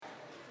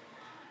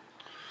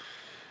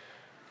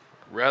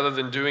Rather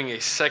than doing a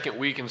second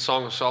week in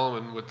Song of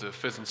Solomon with the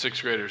 5th and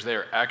 6th graders, they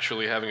are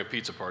actually having a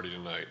pizza party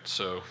tonight.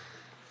 So,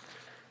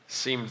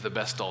 seemed the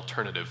best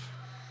alternative.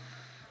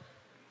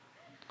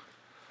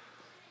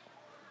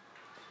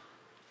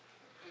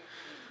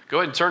 Go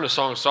ahead and turn to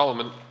Song of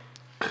Solomon.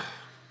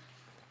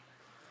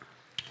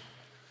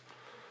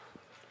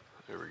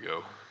 There we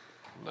go.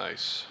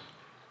 Nice.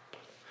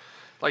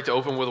 I'd like to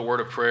open with a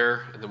word of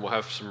prayer, and then we'll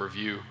have some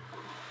review.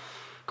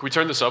 Can we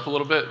turn this up a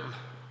little bit?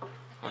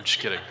 I'm just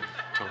kidding.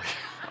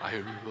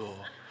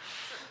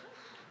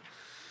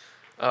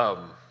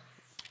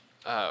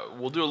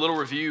 We'll do a little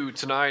review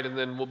tonight, and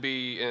then we'll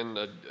be in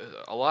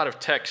a lot of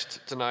text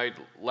tonight.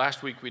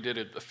 Last week we did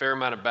a fair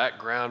amount of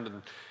background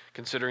and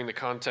considering the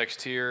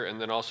context here,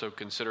 and then also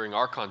considering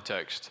our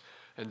context.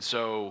 And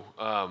so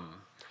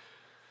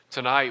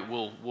tonight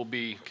we'll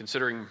be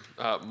considering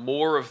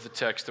more of the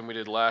text than we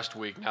did last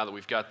week, now that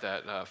we've got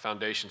that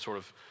foundation sort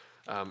of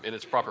in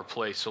its proper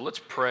place. So let's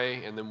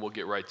pray, and then we'll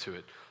get right to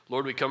it.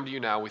 Lord, we come to you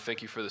now. We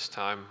thank you for this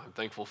time. I'm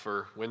thankful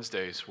for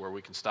Wednesdays where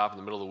we can stop in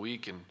the middle of the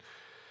week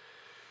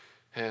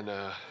and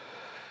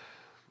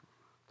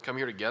come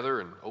here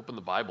together and open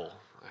the Bible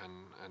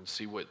and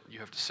see what you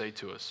have to say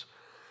to us.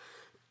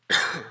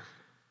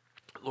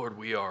 Lord,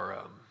 we are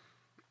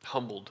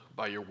humbled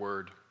by your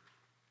word,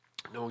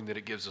 knowing that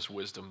it gives us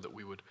wisdom that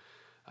we would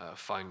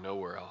find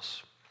nowhere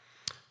else.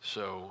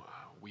 So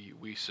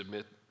we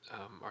submit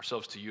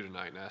ourselves to you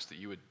tonight and ask that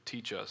you would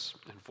teach us,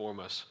 inform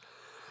us,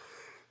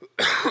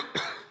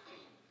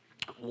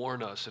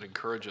 warn us and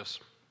encourage us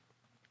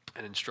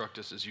and instruct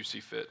us as you see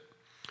fit.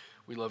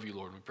 We love you,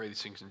 Lord. We pray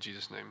these things in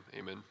Jesus' name.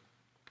 Amen.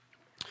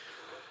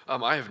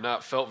 I have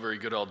not felt very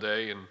good all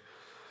day, and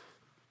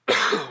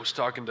I was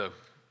talking to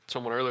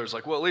someone earlier. It's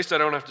like, well, at least I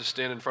don't have to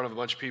stand in front of a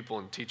bunch of people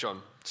and teach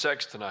on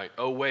sex tonight.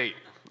 Oh, wait,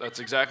 that's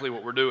exactly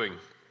what we're doing.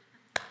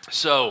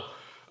 So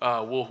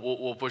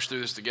we'll push through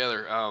this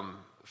together.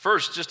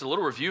 First, just a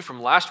little review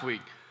from last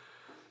week.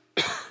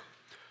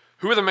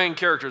 Who are the main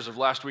characters of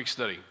last week's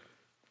study?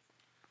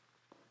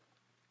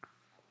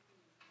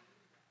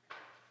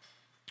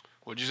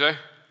 What'd you say?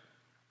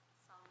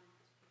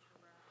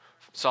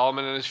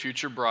 Solomon and his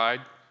future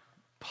bride.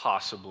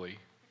 Possibly.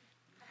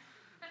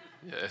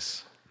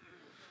 Yes.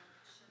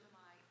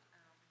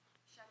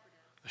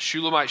 A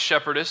Shulamite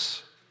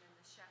shepherdess.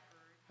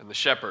 And the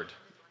shepherd.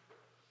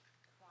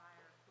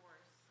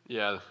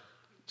 Yeah,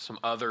 some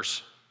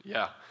others.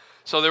 Yeah.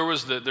 So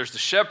there's the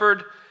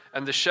shepherd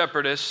and the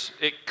shepherdess.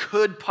 It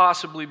could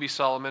possibly be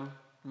Solomon,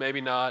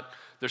 maybe not.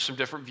 There's some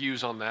different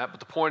views on that. But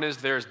the point is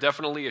there's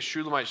definitely a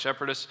Shulamite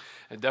shepherdess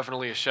and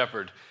definitely a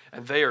shepherd.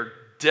 And they are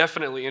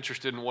definitely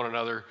interested in one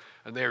another,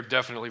 and they are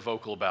definitely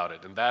vocal about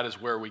it. And that is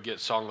where we get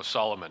Song of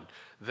Solomon.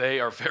 They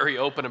are very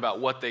open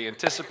about what they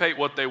anticipate,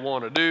 what they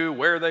want to do,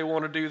 where they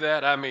want to do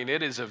that. I mean,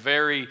 it is a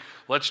very,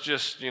 let's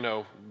just,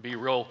 be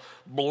real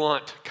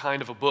blunt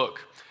kind of a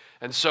book.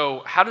 And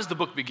so how does the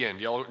book begin?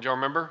 Do y'all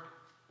remember?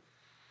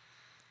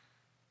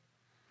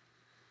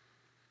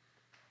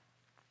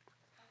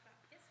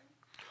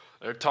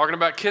 They're talking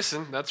about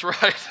kissing. That's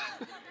right.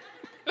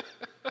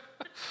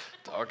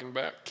 Talking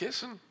about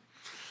kissing.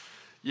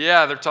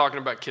 Yeah, they're talking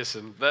about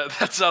kissing.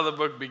 That's how the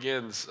book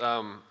begins.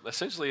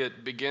 Essentially,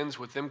 it begins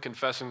with them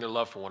confessing their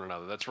love for one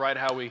another. That's right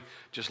how we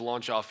just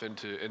launch off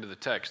into the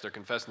text. They're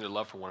confessing their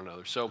love for one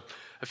another. So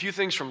a few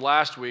things from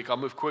last week. I'll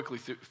move quickly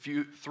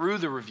through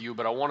the review,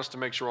 but I want us to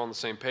make sure we're on the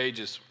same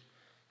page.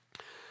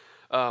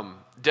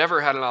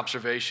 Dever had an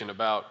observation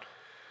about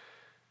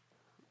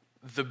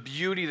the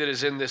beauty that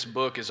is in this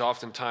book is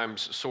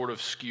oftentimes sort of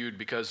skewed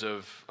because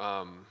of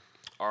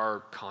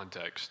our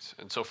context.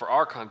 And so for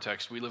our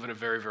context, we live in a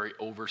very, very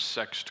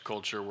oversexed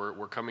culture.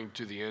 We're coming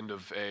to the end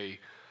of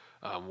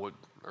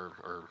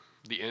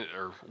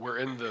we're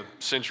in the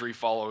century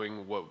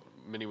following what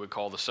many would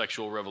call the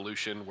sexual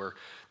revolution, where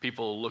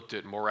people looked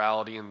at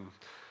morality and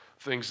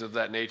things of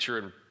that nature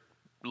and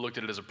looked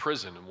at it as a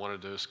prison and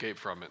wanted to escape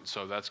from it. And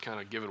so that's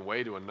kind of given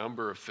way to a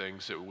number of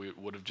things that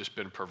would have just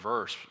been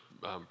perverse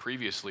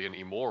previously and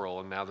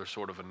immoral, and now they're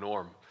sort of a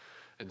norm.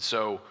 And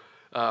so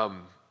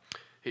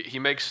he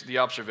makes the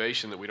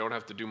observation that we don't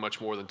have to do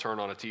much more than turn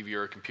on a TV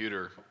or a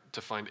computer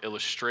to find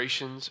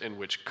illustrations in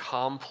which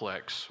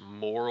complex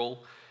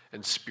moral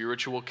and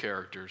spiritual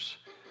characters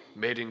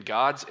made in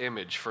God's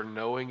image for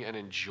knowing and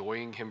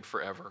enjoying him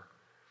forever,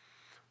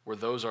 where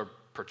those are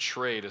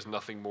portrayed as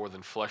nothing more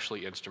than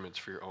fleshly instruments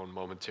for your own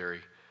momentary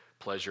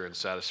pleasure and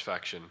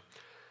satisfaction.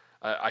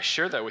 I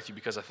share that with you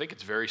because I think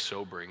it's very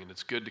sobering, and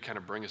it's good to kind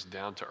of bring us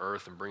down to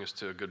earth and bring us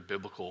to a good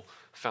biblical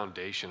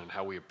foundation and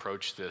how we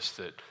approach this,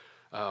 that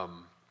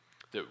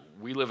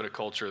we live in a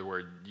culture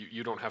where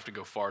you don't have to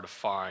go far to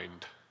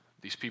find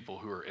these people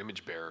who are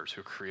image bearers, who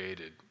are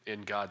created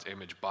in God's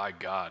image by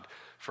God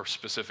for a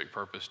specific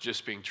purpose,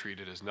 just being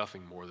treated as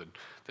nothing more than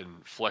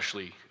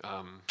fleshly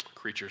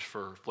creatures,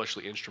 for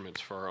fleshly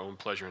instruments for our own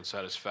pleasure and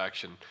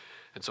satisfaction.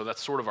 And so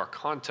that's sort of our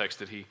context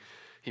that he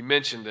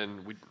mentioned.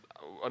 And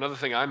another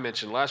thing I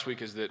mentioned last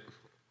week is that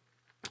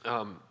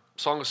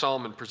Song of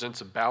Solomon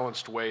presents a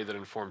balanced way that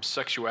informs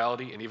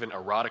sexuality and even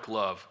erotic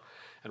love,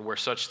 and where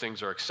such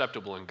things are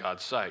acceptable in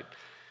God's sight.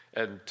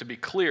 And to be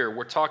clear,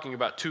 we're talking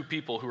about two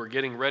people who are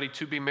getting ready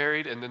to be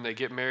married, and then they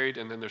get married,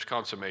 and then there's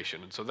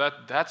consummation. And so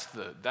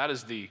that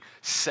is the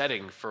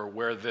setting for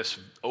where this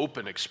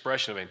open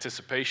expression of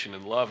anticipation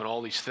and love and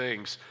all these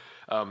things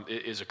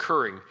is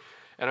occurring.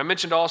 And I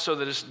mentioned also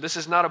that this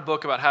is not a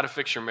book about how to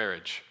fix your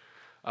marriage.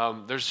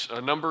 There's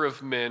a number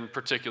of men,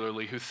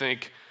 particularly, who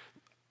think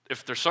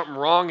if there's something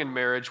wrong in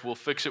marriage, we'll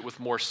fix it with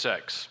more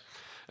sex.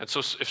 And so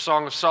if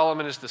Song of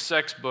Solomon is the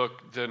sex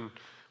book, then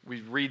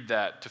we read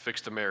that to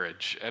fix the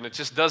marriage. And it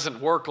just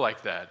doesn't work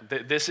like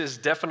that. This is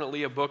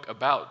definitely a book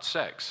about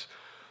sex.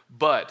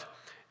 But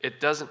it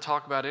doesn't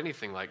talk about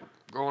anything like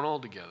growing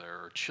old together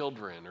or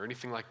children or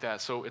anything like that.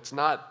 So it's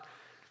not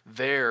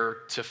there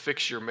to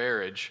fix your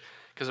marriage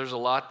because there's a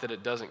lot that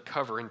it doesn't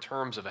cover in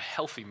terms of a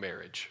healthy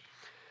marriage.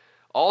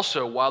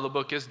 Also, while the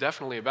book is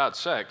definitely about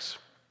sex,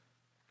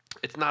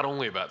 it's not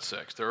only about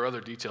sex. There are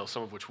other details,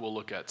 some of which we'll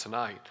look at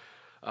tonight,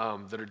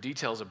 that are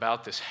details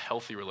about this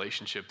healthy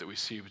relationship that we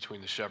see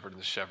between the shepherd and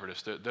the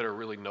shepherdess that are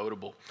really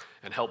notable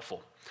and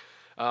helpful.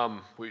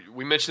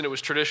 We mentioned it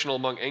was traditional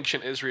among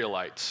ancient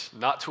Israelites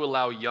not to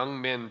allow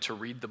young men to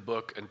read the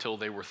book until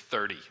they were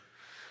 30.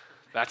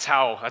 That's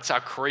how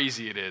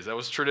crazy it is. That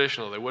was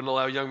traditional. They wouldn't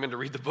allow young men to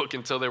read the book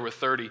until they were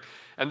 30.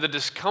 And the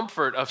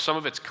discomfort of some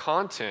of its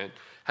content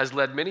has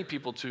led many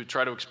people to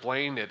try to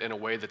explain it in a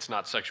way that's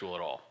not sexual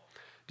at all.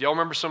 Do y'all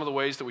remember some of the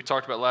ways that we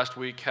talked about last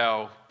week,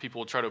 how people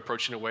would try to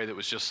approach it in a way that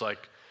was just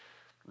like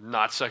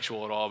not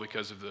sexual at all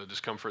because of the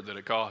discomfort that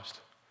it caused?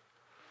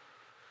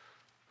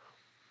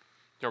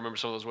 Y'all remember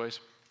some of those ways?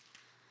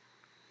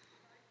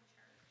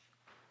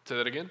 Say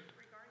that again?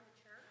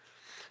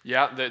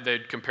 Yeah,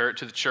 they'd compare it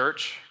to the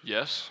church,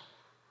 yes.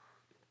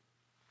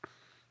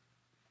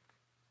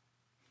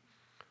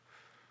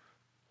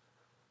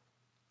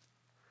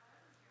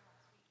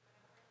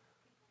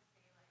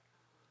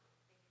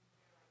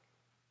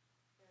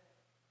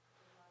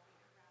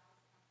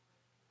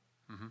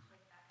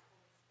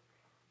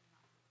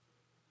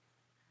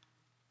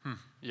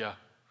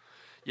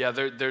 Yeah.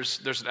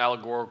 There's an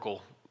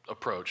allegorical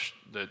approach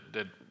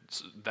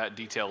that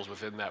details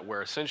within that,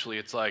 where essentially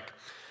it's like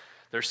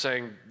they're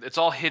saying it's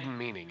all hidden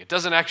meaning. It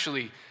doesn't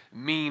actually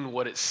mean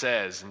what it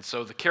says, and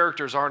so the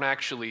characters aren't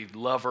actually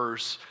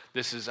lovers.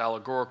 This is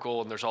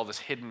allegorical, and there's all this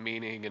hidden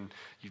meaning, and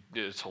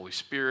it's Holy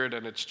Spirit,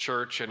 and it's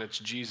church, and it's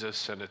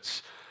Jesus, and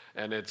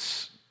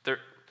it's there.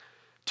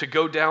 To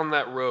go down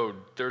that road,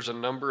 there's a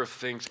number of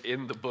things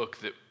in the book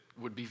that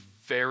would be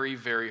very,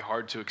 very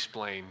hard to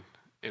explain,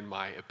 in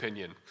my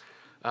opinion.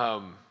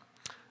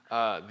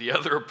 The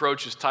other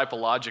approach is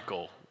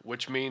typological,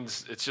 which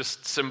means it's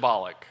just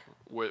symbolic,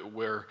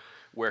 where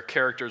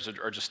characters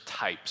are just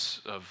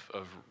types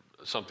of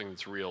something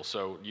that's real.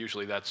 So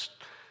usually that's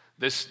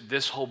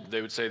this whole,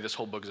 they would say this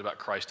whole book is about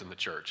Christ and the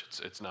church.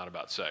 It's not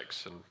about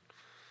sex, and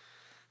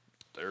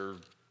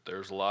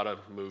there's a lot of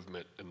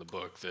movement in the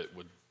book that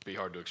would be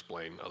hard to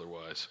explain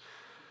otherwise.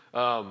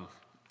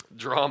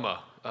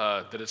 Drama,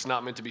 that it's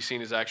not meant to be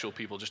seen as actual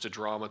people, just a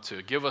drama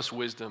to give us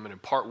wisdom and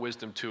impart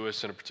wisdom to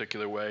us in a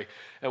particular way.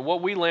 And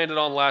what we landed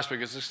on last week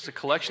is this is a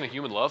collection of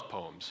human love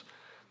poems.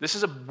 This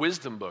is a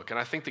wisdom book, and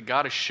I think that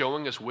God is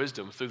showing us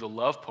wisdom through the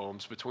love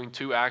poems between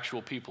two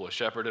actual people, a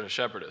shepherd and a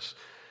shepherdess.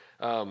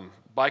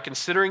 By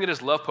considering it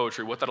as love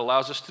poetry, what that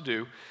allows us to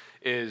do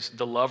is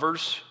the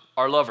lovers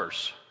are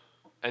lovers,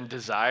 and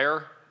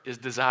desire is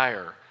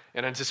desire,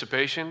 and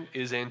anticipation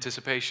is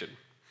anticipation.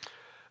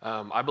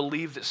 I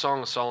believe that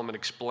Song of Solomon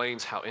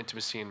explains how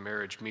intimacy in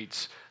marriage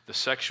meets the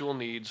sexual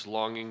needs,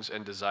 longings,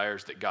 and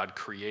desires that God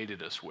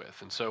created us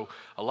with. And so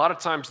a lot of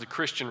times the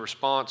Christian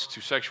response to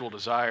sexual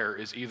desire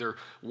is either,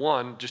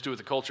 one, just do what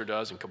the culture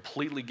does and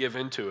completely give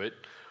into it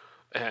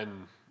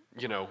and,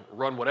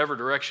 run whatever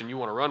direction you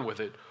want to run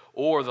with it,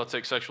 or they'll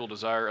take sexual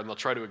desire and they'll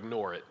try to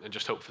ignore it and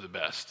just hope for the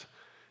best.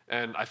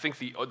 And I think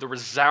the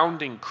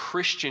resounding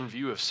Christian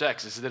view of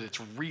sex is that it's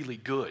really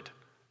good.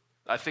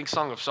 I think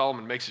Song of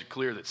Solomon makes it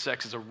clear that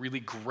sex is a really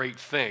great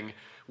thing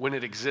when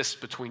it exists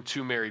between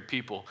two married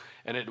people.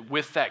 And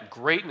with that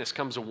greatness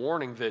comes a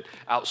warning that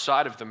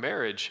outside of the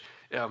marriage,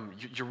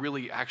 you're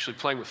really actually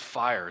playing with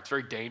fire. It's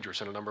very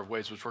dangerous in a number of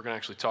ways, which we're going to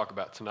actually talk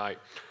about tonight.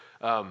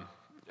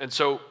 And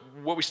so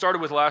what we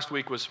started with last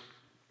week was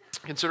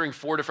considering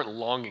 4 different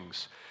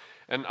longings.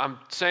 And I'm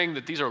saying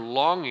that these are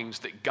longings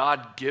that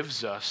God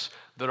gives us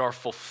that are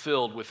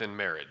fulfilled within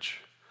marriage.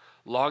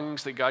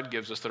 Longings that God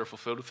gives us that are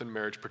fulfilled within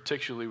marriage,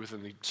 particularly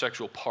within the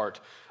sexual part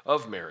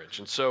of marriage.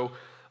 And so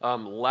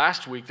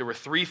last week, there were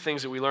 3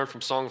 things that we learned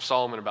from Song of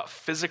Solomon about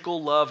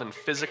physical love and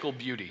physical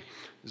beauty.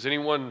 Does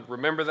anyone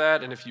remember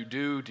that? And if you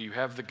do you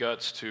have the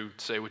guts to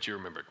say what you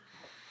remembered?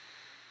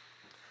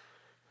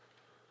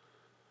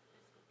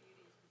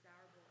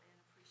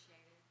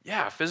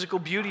 Yeah, physical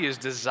beauty is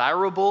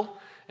desirable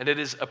and it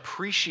is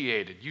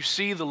appreciated. You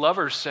see the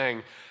lovers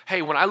saying,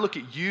 hey, when I look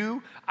at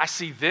you, I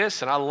see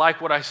this and I like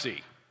what I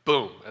see.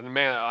 Boom. And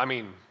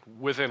man,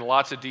 within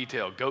lots of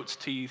detail, goat's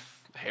teeth,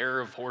 hair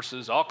of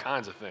horses, all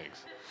kinds of things.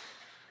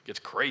 It gets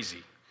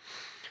crazy.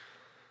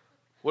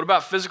 What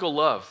about physical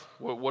love?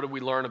 What did we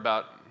learn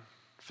about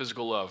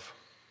Physical love.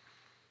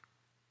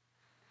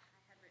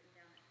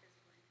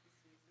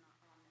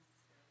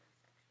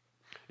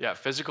 Yeah,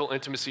 physical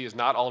intimacy is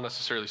not all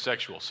necessarily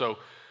sexual. So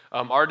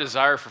our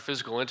desire for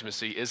physical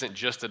intimacy isn't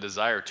just a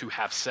desire to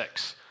have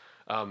sex.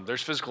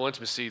 There's physical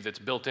intimacy that's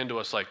built into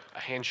us, like a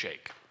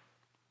handshake,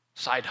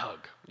 side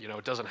hug.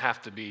 It doesn't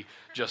have to be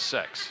just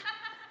sex.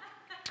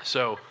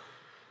 So,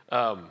 in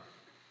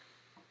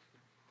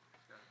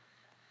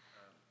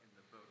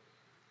the book,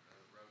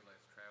 Road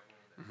Less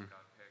Traveled, that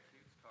Scott Peck,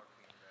 he was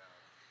talking about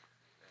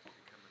that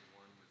becoming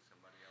one with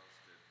somebody else.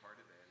 That part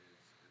of that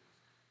is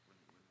when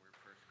we're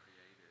first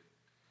created,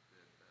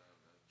 that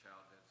the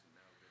child doesn't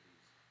know that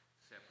he's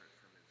separate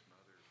from his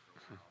mother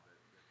for a while,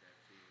 that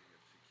feeling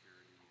of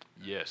security.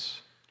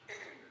 yes.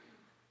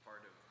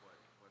 Part of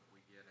what we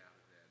get out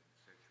of that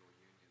sexual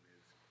union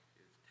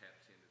is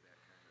taps into that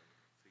kind of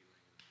feeling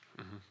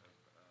of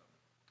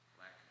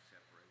lack of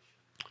separation.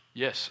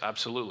 Yes,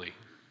 absolutely.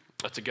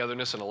 A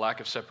togetherness and a lack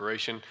of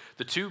separation.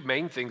 The two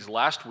main things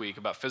last week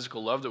about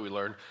physical love that we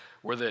learned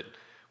were that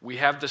we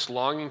have this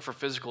longing for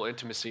physical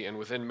intimacy, and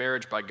within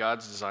marriage, by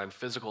God's design,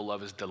 physical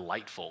love is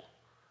delightful,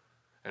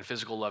 and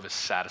physical love is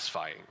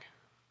satisfying.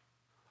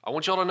 I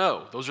want y'all to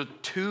know those are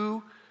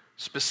two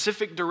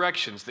specific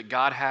directions that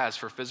God has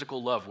for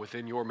physical love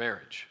within your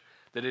marriage,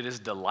 that it is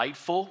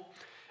delightful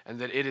and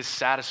that it is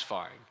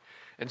satisfying.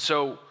 And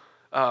so,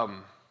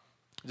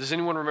 does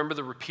anyone remember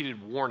the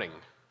repeated warning?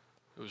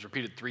 It was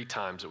repeated 3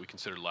 times that we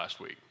considered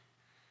last week.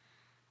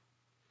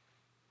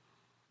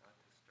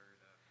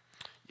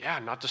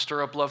 Not to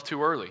stir up love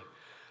too early.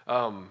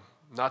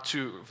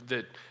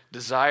 That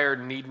desire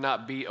need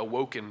not be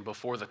awoken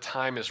before the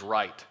time is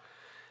right.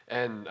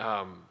 And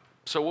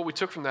so what we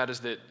took from that is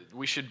that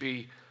we should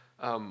be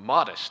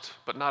modest,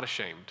 but not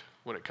ashamed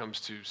when it comes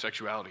to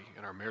sexuality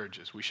in our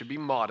marriages. We should be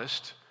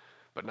modest,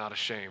 but not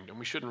ashamed. And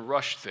we shouldn't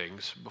rush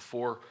things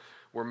before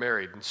we're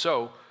married. And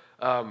so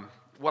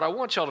what I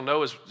want y'all to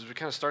know as we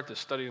kind of start this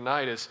study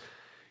tonight is,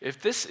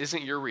 if this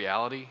isn't your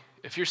reality,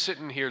 if you're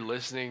sitting here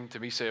listening to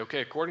me say,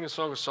 okay, according to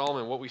Song of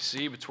Solomon, what we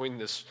see between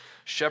this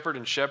shepherd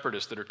and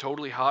shepherdess that are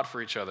totally hot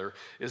for each other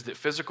is that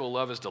physical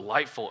love is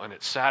delightful and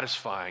it's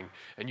satisfying,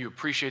 and you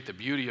appreciate the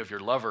beauty of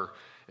your lover.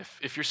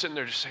 If you're sitting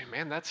there just saying,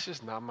 man, that's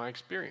just not my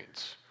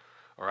experience,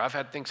 or I've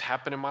had things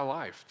happen in my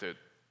life that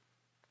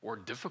were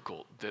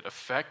difficult, that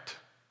affect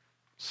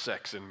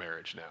sex in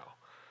marriage now,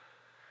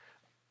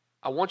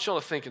 I want y'all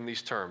to think in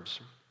these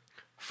terms.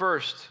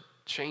 First,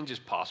 change is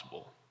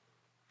possible.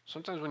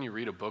 Sometimes when you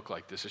read a book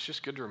like this, it's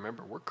just good to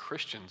remember we're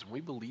Christians, and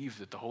we believe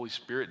that the Holy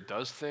Spirit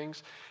does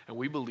things, and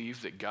we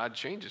believe that God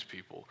changes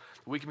people.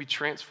 We can be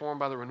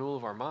transformed by the renewal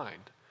of our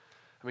mind.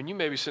 I mean, you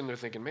may be sitting there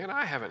thinking, man,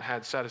 I haven't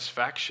had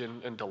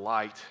satisfaction and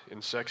delight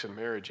in sex and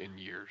marriage in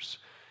years.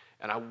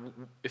 And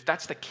if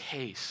that's the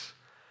case,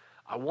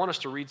 I want us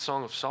to read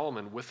Song of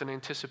Solomon with an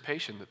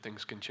anticipation that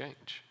things can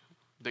change,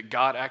 that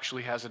God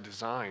actually has a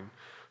design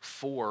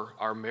for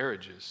our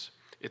marriages.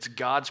 It's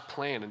God's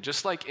plan, and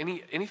just like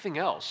anything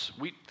else,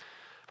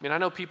 I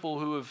know people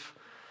who have,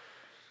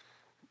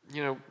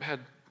 had,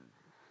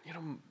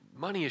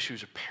 money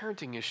issues or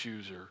parenting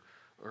issues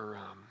or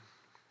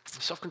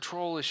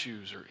self-control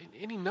issues or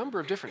any number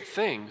of different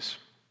things,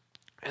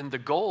 and the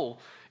goal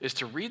is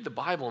to read the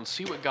Bible and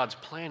see what God's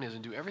plan is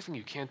and do everything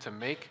you can to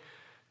make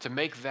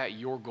that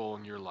your goal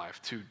in your life,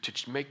 to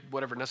make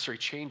whatever necessary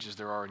changes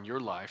there are in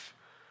your life,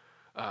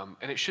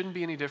 and it shouldn't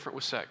be any different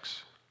with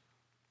sex.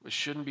 It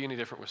shouldn't be any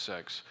different with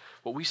sex.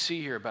 What we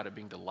see here about it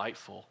being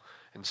delightful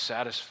and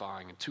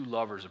satisfying and two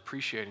lovers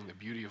appreciating the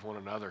beauty of one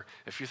another,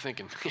 if you're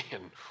thinking,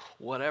 man,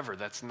 whatever,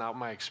 that's not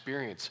my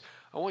experience,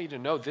 I want you to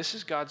know this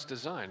is God's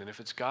design. And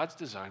if it's God's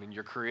design and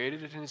you're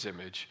created in His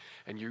image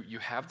and you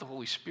have the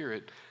Holy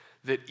Spirit,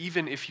 that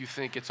even if you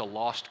think it's a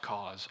lost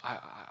cause,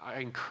 I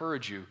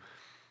encourage you,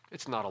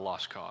 it's not a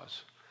lost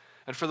cause.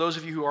 And for those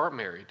of you who aren't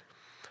married,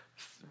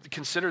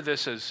 consider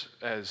this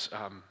as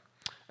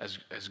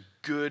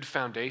good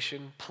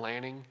foundation,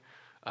 planning,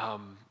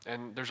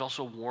 and there's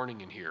also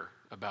warning in here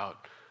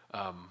about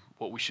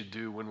what we should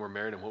do when we're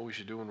married and what we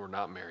should do when we're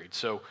not married.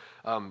 So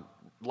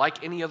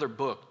like any other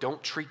book,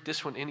 don't treat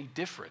this one any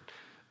different.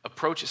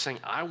 Approach it saying,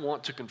 I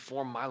want to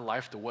conform my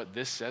life to what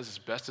this says as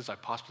best as I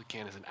possibly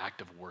can as an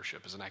act of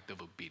worship, as an act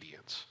of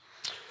obedience.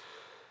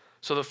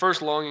 So the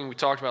first longing we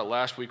talked about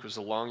last week was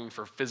the longing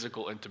for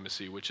physical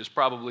intimacy, which is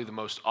probably the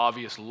most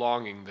obvious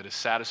longing that is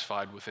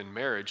satisfied within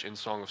marriage in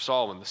Song of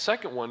Solomon. The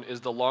second one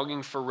is the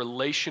longing for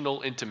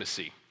relational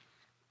intimacy.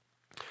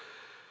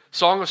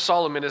 Song of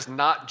Solomon is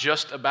not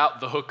just about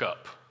the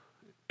hookup.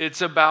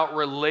 It's about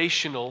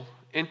relational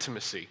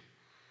intimacy.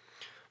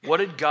 What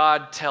did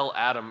God tell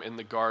Adam in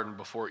the garden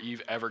before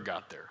Eve ever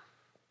got there?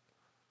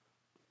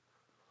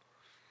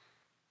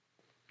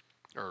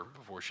 Or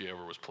before she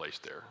ever was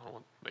placed there. I don't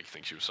want to make you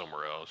think she was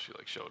somewhere else. She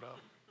showed up.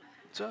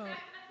 What's up?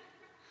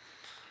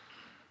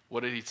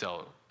 What did he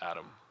tell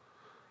Adam?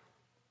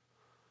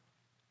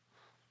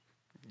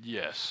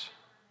 Yes.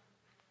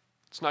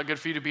 It's not good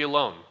for you to be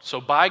alone. So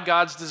by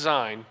God's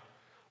design,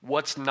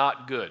 what's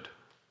not good?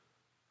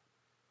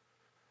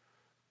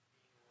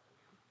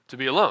 To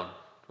be alone.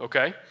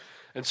 okay?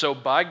 And so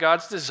by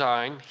God's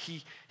design,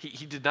 he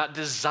did not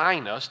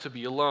design us to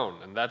be alone.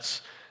 And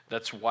that's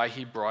why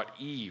he brought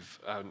Eve.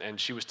 And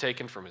she was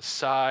taken from his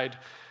side.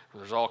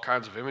 There's all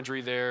kinds of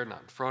imagery there,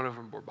 not in front of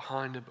him or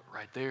behind him, but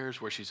right there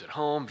is where she's at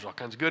home. There's all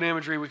kinds of good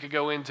imagery we could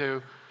go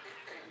into.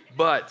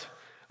 But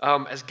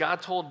as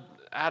God told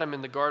Adam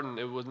in the garden,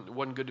 it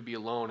wasn't good to be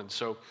alone. And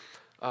so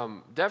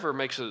Dever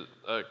makes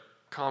a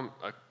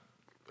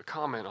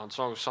comment on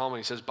Song of Solomon.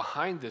 He says,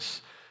 behind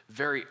this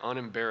very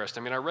unembarrassed,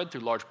 I read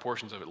through large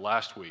portions of it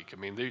last week.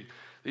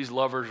 These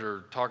lovers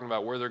are talking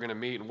about where they're going to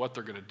meet and what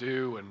they're going to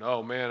do, and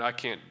oh man, I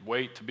can't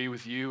wait to be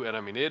with you.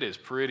 And it is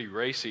pretty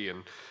racy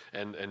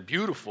and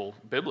beautiful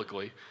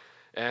biblically.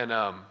 And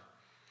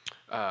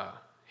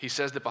he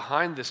says that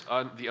behind this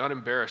the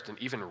unembarrassed and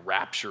even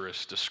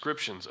rapturous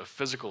descriptions of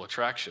physical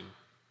attraction,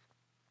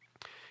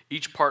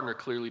 each partner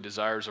clearly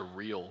desires a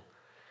real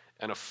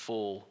and a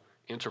full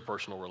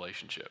interpersonal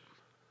relationship.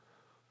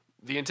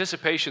 The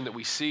anticipation that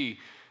we see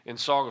in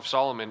Song of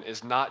Solomon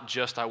is not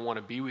just, I want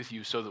to be with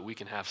you so that we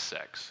can have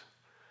sex.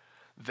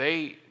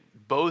 They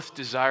both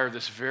desire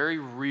this very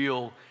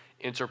real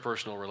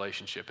interpersonal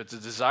relationship. It's a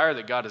desire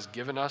that God has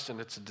given us,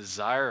 and it's a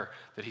desire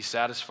that he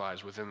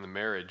satisfies within the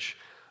marriage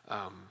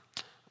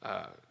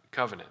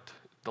covenant,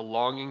 the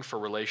longing for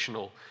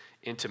relational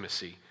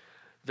intimacy.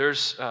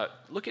 There's,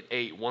 look at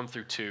 8, 1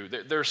 through 2.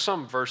 There's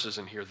some verses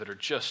in here that are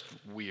just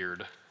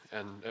weird.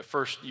 And at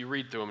first you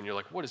read through them and you're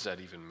like, what does that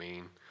even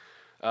mean?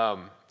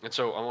 And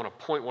so I want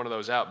to point one of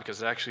those out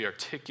because it actually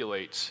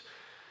articulates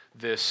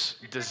this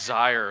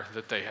desire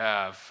that they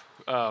have.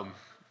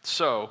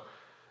 So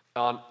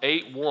on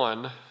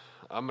 8:1,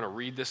 I'm going to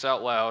read this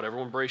out loud.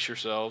 Everyone brace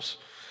yourselves.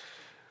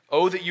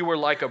 Oh, that you were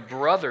like a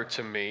brother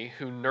to me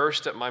who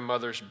nursed at my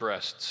mother's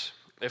breasts.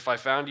 If I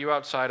found you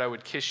outside, I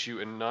would kiss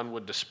you and none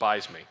would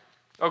despise me.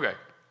 Okay,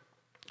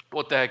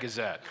 what the heck is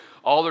that?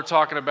 All they're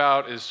talking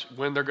about is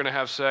when they're going to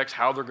have sex,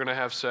 how they're going to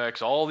have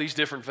sex, all these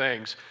different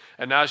things.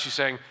 And now she's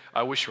saying,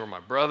 I wish you were my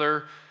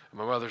brother,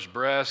 my mother's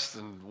breast,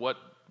 and what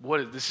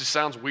this just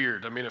sounds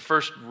weird. At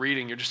first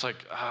reading, you're just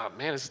like,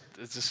 man, is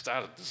this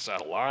out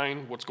of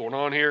line? What's going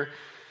on here?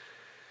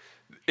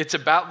 It's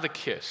about the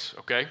kiss,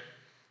 okay?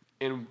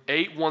 In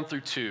 8, 1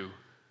 through 2,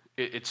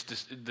 it's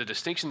the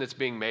distinction that's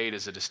being made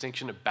is a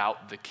distinction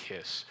about the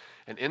kiss.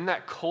 And in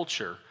that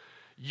culture,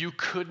 you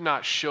could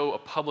not show a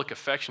public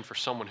affection for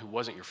someone who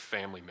wasn't your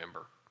family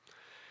member.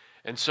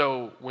 And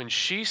so when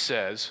she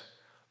says,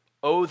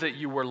 oh, that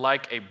you were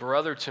like a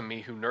brother to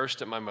me who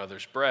nursed at my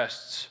mother's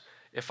breasts,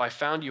 if I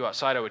found you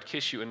outside, I would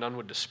kiss you and none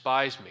would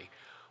despise me.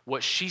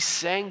 What she's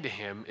saying to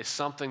him is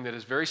something that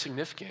is very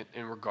significant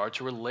in regard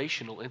to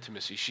relational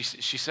intimacy.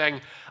 She's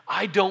saying,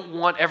 I don't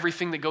want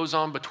everything that goes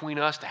on between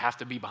us to have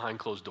to be behind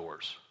closed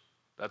doors.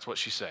 That's what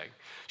she's saying.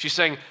 She's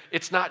saying,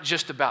 it's not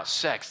just about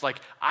sex. Like,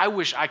 I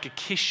wish I could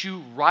kiss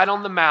you right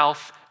on the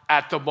mouth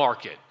at the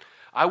market.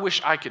 I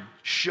wish I could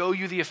show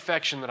you the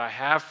affection that I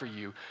have for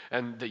you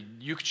and that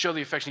you could show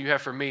the affection you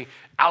have for me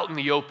out in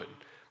the open.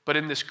 But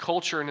in this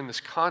culture and in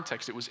this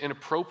context, it was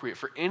inappropriate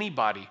for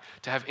anybody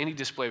to have any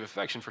display of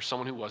affection for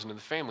someone who wasn't in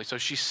the family. So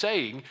she's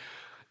saying,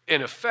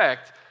 in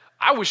effect,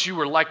 I wish you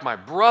were like my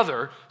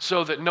brother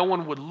so that no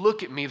one would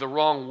look at me the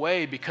wrong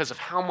way because of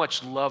how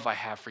much love I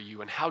have for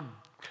you and how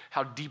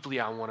deeply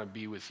I want to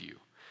be with you.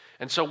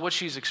 And so what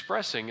she's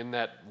expressing in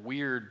that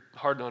weird,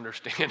 hard to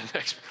understand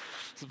next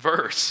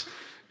verse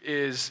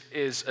is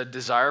a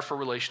desire for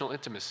relational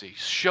intimacy,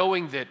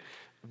 showing that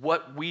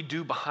what we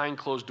do behind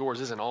closed doors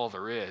isn't all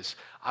there is.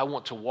 I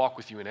want to walk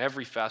with you in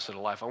every facet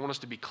of life. I want us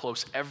to be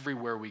close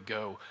everywhere we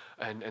go,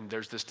 and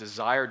there's this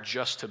desire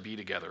just to be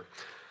together.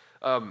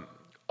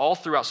 All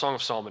throughout Song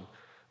of Solomon,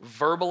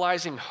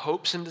 verbalizing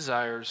hopes and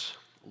desires,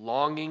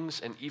 longings,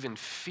 and even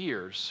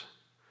fears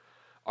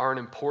are an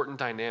important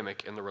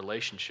dynamic in the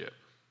relationship.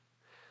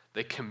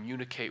 They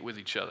communicate with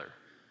each other.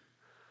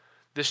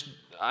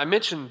 I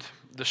mentioned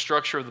the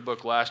structure of the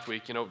book last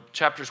week.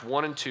 Chapters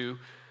 1 and 2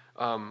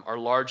 are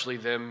largely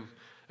them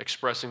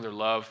expressing their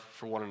love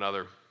for one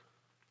another.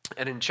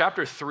 And in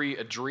chapter 3,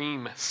 a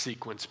dream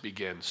sequence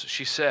begins.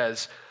 She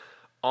says,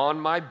 on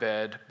my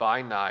bed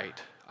by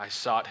night, I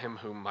sought him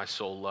whom my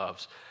soul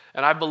loves.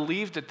 And I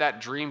believe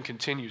that dream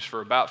continues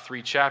for about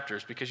 3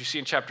 chapters because you see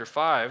in chapter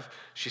 5,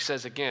 she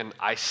says again,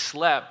 I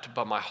slept,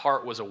 but my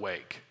heart was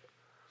awake.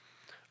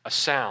 A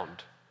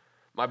sound.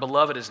 My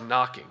beloved is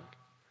knocking.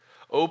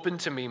 Open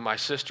to me, my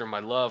sister, my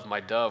love, my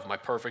dove, my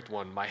perfect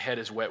one. My head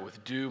is wet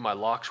with dew, my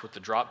locks with the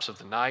drops of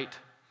the night.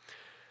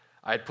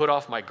 I had put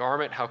off my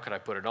garment, how could I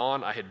put it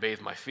on? I had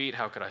bathed my feet,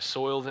 how could I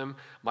soil them?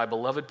 My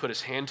beloved put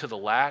his hand to the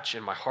latch,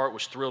 and my heart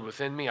was thrilled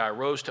within me. I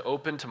arose to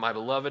open to my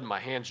beloved, my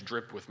hands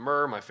dripped with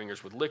myrrh, my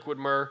fingers with liquid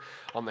myrrh,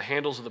 on the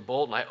handles of the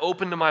bolt, and I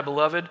opened to my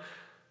beloved,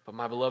 but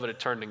my beloved had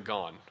turned and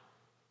gone.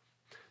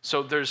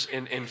 So there's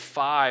in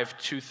 5,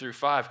 2 through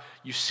 5,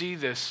 you see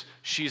this,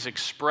 she's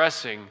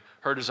expressing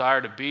her desire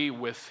to be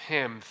with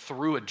him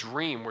through a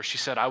dream where she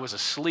said, I was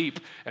asleep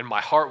and my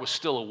heart was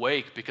still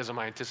awake because of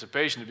my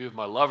anticipation to be with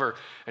my lover.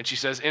 And she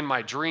says, in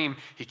my dream,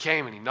 he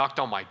came and he knocked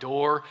on my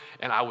door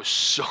and I was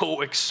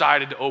so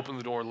excited to open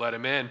the door and let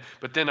him in.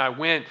 But then I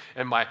went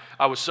and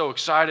I was so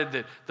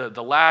excited that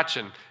the latch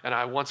and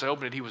once I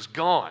opened it, he was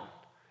gone.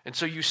 And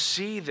so you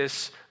see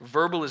this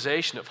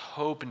verbalization of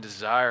hope and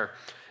desire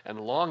and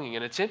longing.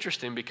 And it's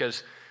interesting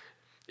because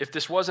if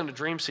this wasn't a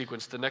dream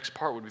sequence, the next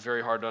part would be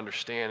very hard to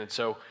understand. And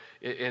so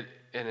and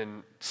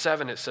in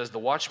 7 it says, the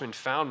watchmen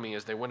found me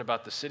as they went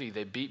about the city.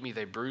 They beat me,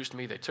 they bruised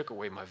me, they took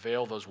away my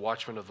veil, those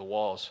watchmen of the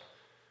walls.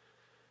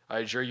 I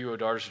adjure you, O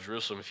daughters of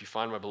Jerusalem, if you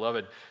find my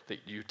beloved, that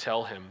you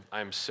tell him,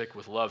 I am sick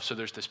with love. So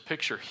there's this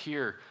picture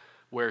here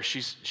where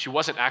she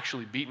wasn't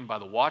actually beaten by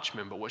the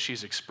watchmen, but what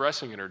she's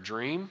expressing in her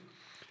dream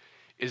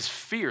is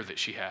fear that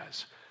she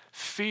has.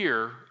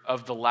 Fear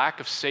of the lack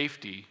of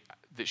safety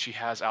that she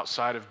has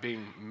outside of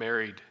being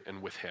married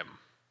and with him.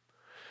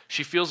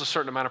 She feels a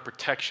certain amount of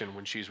protection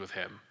when she's with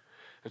him.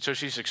 And so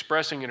she's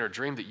expressing in her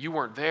dream that you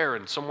weren't there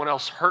and someone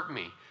else hurt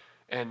me.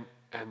 And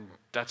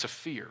that's a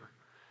fear.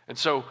 And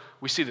so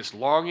we see this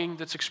longing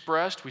that's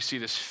expressed. We see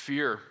this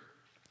fear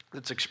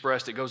that's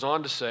expressed. It goes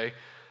on to say,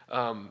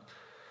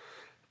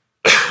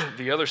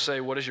 the others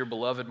say, what is your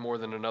beloved more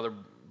than another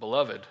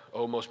beloved?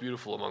 O most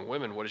beautiful among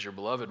women, what is your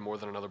beloved more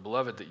than another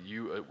beloved that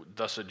you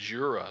thus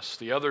adjure us?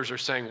 The others are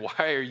saying,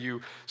 why are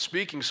you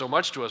speaking so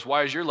much to us?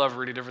 Why is your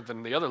lover any different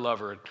than the other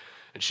lover?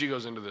 And she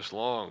goes into this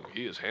long,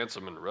 he is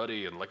handsome and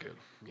ruddy and like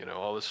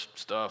all this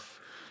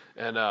stuff.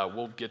 And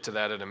we'll get to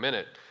that in a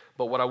minute.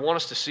 But what I want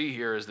us to see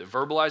here is that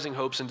verbalizing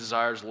hopes and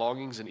desires,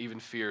 longings, and even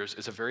fears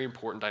is a very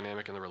important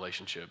dynamic in the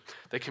relationship.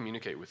 They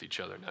communicate with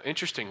each other. Now,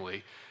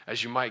 interestingly,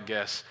 as you might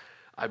guess,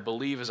 I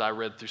believe as I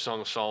read through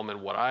Song of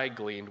Solomon, what I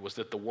gleaned was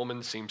that the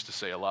woman seems to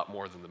say a lot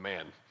more than the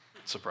man.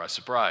 Surprise,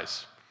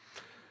 surprise.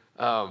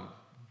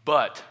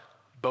 But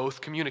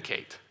both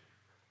communicate,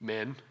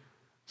 men.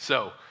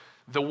 So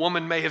the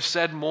woman may have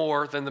said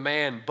more than the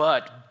man,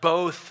 but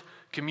both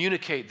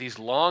communicate these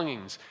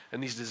longings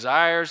and these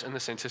desires and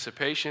this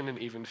anticipation and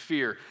even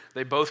fear.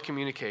 They both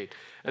communicate.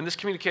 And this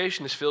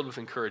communication is filled with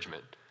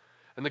encouragement.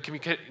 And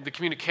the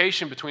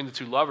communication between the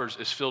two lovers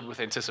is filled with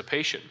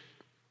anticipation.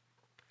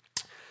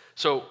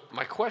 So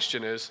my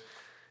question is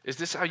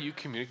this how you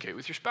communicate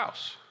with your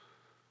spouse?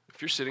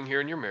 If you're sitting here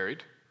and you're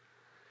married,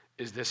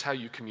 is this how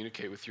you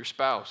communicate with your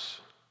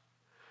spouse?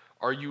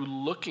 Are you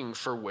looking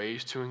for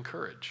ways to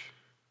encourage?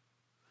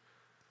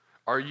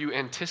 Are you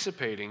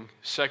anticipating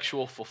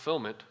sexual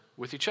fulfillment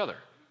with each other?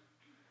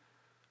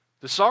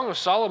 The Song of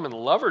Solomon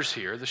lovers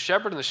here, the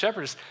shepherd and the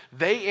shepherdess,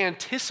 they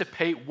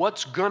anticipate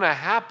what's going to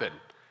happen.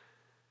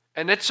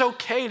 And it's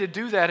okay to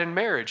do that in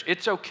marriage.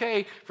 It's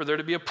okay for there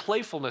to be a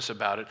playfulness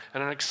about it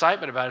and an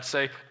excitement about it.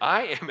 Say,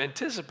 I am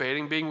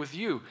anticipating being with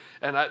you.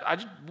 And I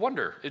just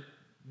wonder,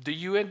 do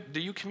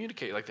you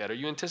communicate like that? Are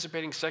you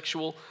anticipating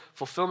sexual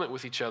fulfillment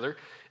with each other?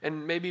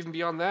 And maybe even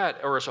beyond that,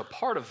 or as a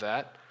part of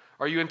that,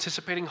 are you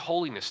anticipating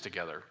holiness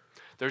together?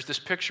 There's this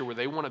picture where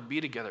they want to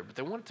be together, but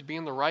they want it to be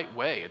in the right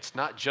way. It's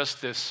not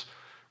just this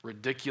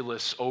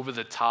ridiculous,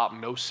 over-the-top,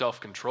 no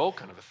self-control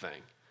kind of a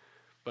thing,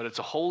 but it's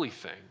a holy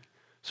thing.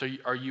 So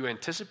are you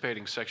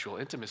anticipating sexual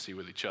intimacy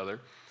with each other,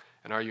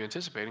 and are you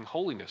anticipating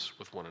holiness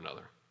with one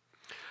another?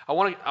 I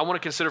want to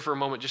consider for a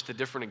moment just the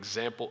differences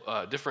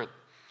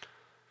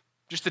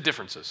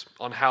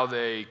on how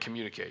they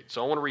communicate.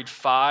 So I want to read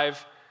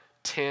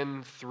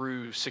 5:10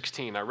 through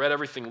 16. I read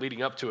everything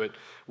leading up to it,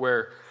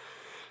 where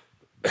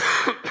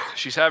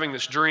she's having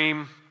this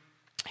dream.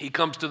 He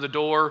comes to the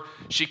door.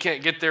 She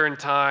can't get there in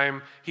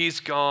time. He's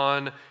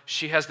gone.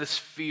 She has this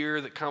fear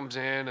that comes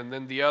in. And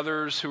then the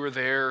others who are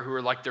there, who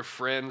are like their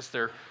friends,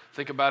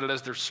 think about it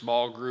as their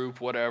small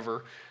group,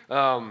 whatever.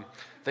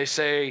 They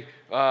say,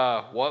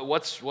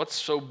 what's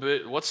so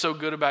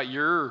good about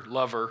your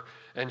lover?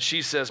 And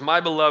she says,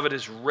 my beloved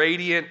is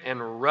radiant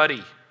and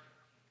ruddy.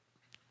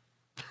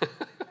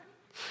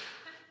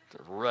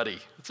 Ruddy.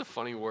 That's a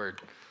funny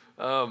word.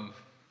 My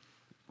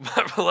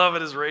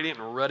beloved is radiant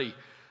and ruddy,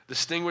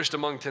 distinguished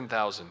among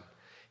 10,000.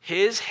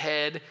 His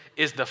head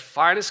is the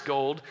finest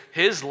gold.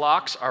 His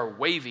locks are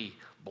wavy,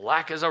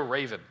 black as a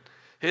raven.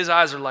 His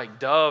eyes are like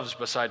doves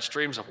beside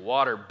streams of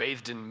water,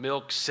 bathed in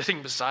milk,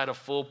 sitting beside a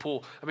full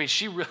pool. I mean,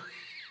 she really,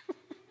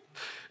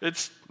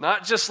 it's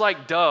not just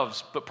like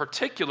doves, but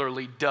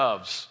particularly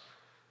doves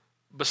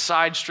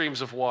beside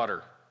streams of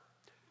water,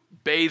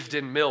 bathed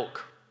in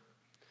milk,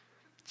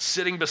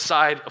 sitting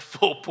beside a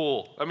full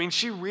pool. I mean,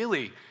 she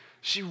really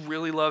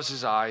loves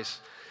his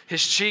eyes.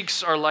 His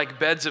cheeks are like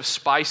beds of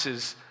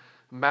spices,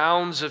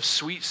 mounds of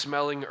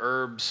sweet-smelling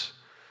herbs.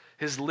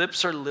 His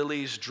lips are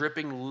lilies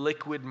dripping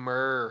liquid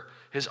myrrh.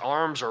 His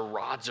arms are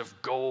rods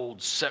of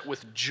gold set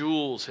with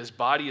jewels. His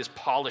body is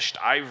polished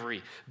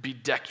ivory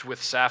bedecked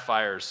with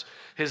sapphires.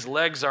 His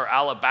legs are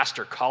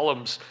alabaster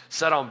columns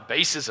set on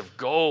bases of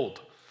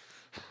gold.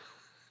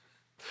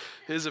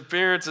 His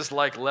appearance is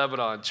like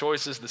Lebanon,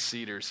 choice as the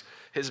cedars.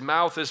 His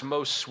mouth is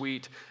most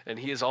sweet, and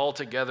he is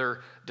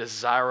altogether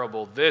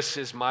desirable. This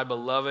is my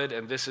beloved,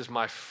 and this is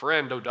my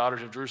friend, O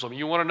daughters of Jerusalem.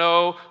 You want to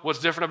know what's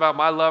different about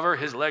my lover?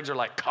 His legs are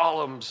like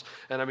columns.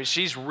 And I mean,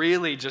 she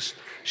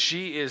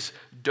is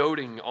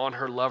doting on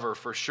her lover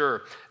for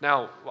sure.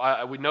 Now,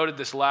 we noted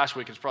this last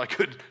week. It's probably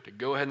good to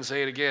go ahead and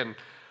say it again.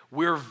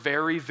 We're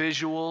very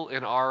visual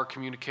in our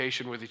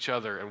communication with each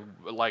other,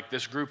 and like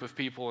this group of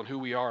people and who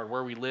we are and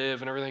where we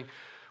live and everything.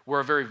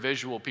 We're a very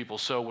visual people.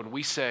 So when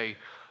we say,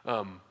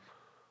 if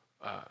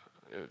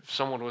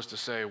someone was to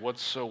say,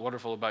 what's so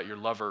wonderful about your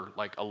lover?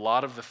 Like a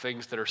lot of the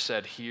things that are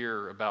said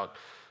here about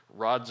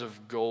rods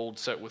of gold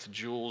set with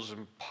jewels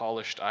and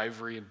polished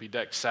ivory and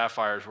bedecked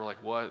sapphires, we're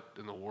like, what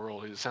in the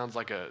world? It sounds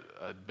like a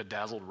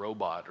bedazzled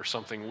robot or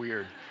something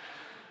weird.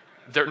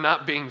 They're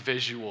not being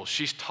visual.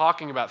 She's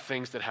talking about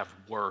things that have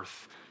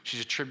worth.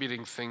 She's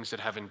attributing things that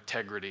have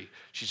integrity.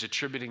 She's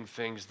attributing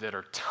things that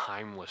are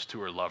timeless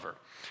to her lover.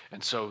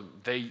 And so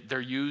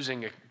they're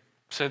using a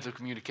sense of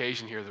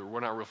communication here that we're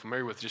not real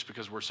familiar with just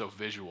because we're so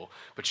visual.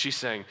 But she's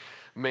saying,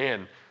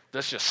 man,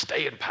 let's just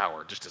stay in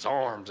power, just his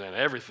arms and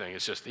everything.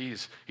 It's just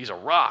he's a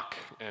rock,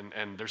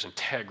 and there's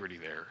integrity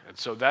there. And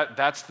so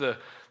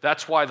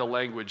that's why the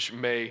language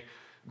may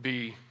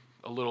be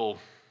a little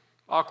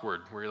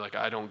awkward, where you're like,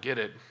 I don't get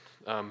it.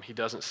 He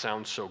doesn't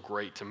sound so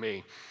great to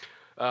me.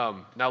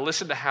 Now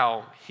listen to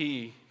how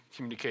he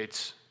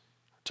communicates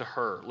to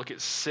her. Look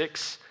at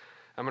 6.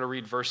 I'm going to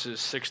read verses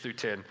 6 through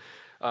 10.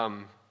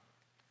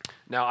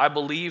 Now I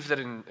believe that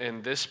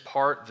in this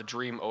part the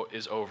dream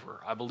is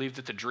over. I believe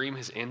that the dream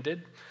has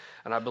ended.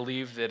 And I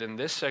believe that in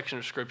this section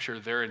of Scripture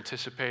they're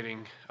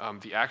anticipating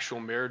the actual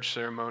marriage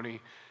ceremony,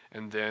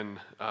 and then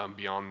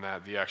beyond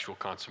that the actual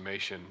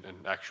consummation and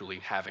actually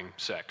having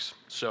sex.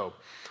 So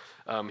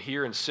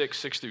here in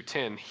 6 through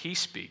 10, he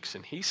speaks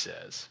and he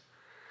says,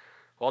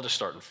 well, I'll just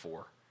start in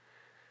 4.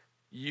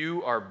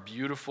 You are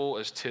beautiful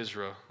as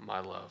Tisra,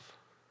 my love,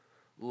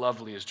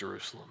 lovely as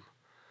Jerusalem,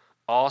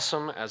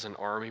 awesome as an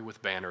army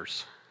with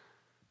banners.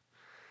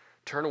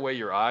 Turn away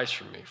your eyes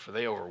from me, for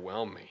they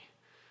overwhelm me.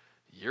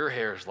 Your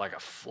hair is like a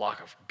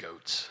flock of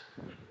goats,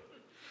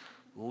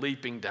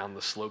 leaping down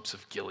the slopes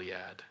of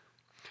Gilead.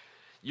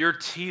 Your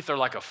teeth are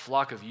like a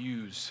flock of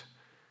ewes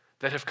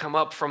that have come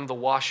up from the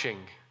washing.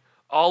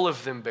 All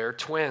of them bear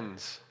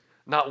twins.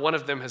 Not one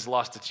of them has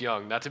lost its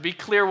young. Now, to be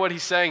clear what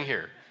he's saying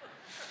here,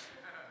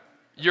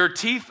 your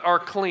teeth are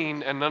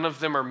clean and none of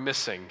them are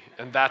missing,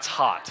 and that's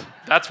hot.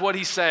 That's what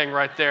he's saying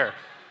right there.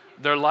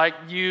 They're like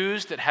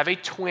ewes that have a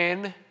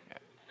twin,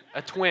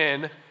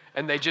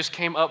 and they just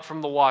came up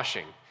from the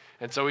washing.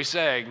 And so he's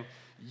saying,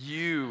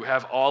 you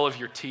have all of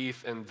your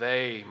teeth, and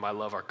they, my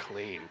love, are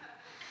clean.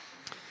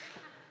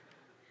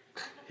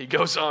 He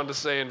goes on to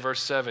say in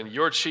verse 7,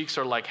 your cheeks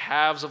are like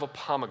halves of a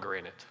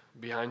pomegranate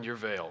behind your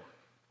veil.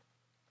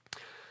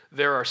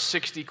 There are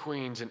 60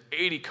 queens and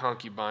 80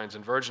 concubines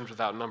and virgins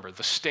without number.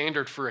 The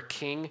standard for a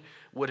king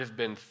would have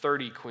been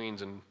 30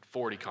 queens and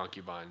 40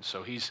 concubines.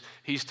 So he's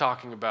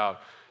talking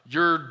about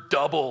you're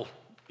double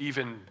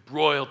even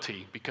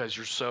royalty because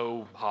you're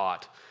so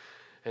hot.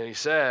 And he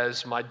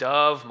says, my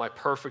dove, my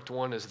perfect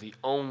one, is the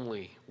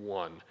only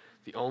one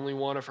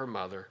of her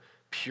mother,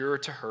 pure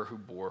to her who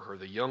bore her.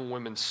 The young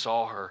women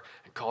saw her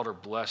and called her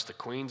blessed, the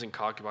queens and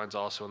concubines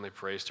also, and they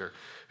praised her.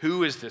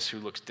 Who is this who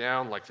looks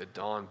down like the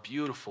dawn,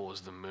 beautiful as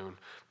the moon,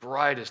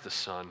 bright as the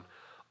sun,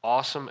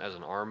 awesome as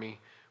an army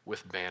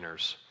with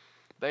banners?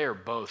 They are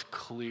both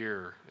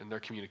clear in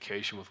their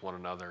communication with one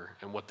another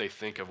and what they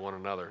think of one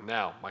another.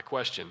 Now, my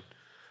question,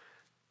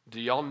 do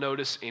y'all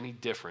notice any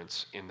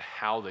difference in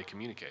how they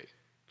communicate?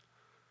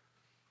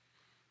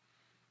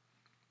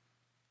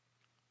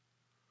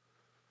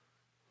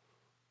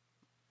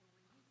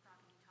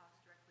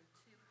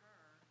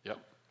 Yep.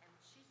 And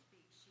she's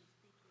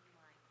speaking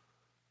like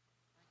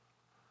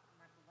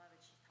my beloved,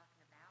 she's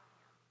talking about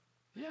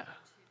him. Yeah.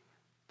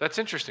 That's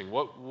interesting.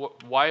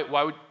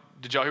 Why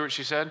did y'all hear what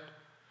she said?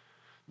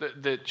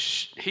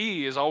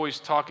 He is always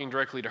talking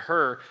directly to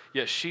her,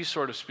 yet she's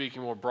sort of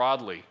speaking more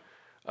broadly.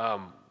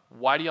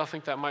 Why do y'all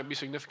think that might be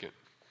significant?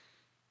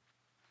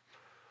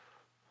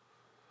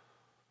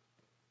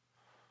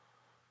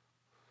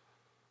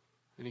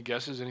 Any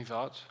guesses, any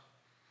thoughts?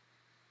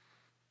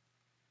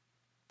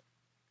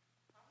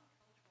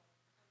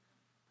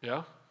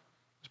 Yeah?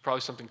 There's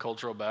probably something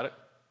cultural about it.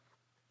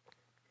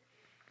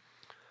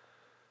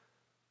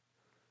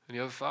 Any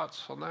other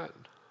thoughts on that?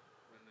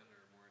 Women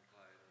are more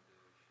inclined to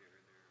share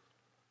their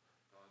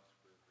thoughts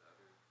with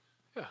others.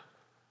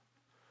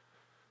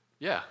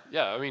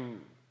 Yeah. I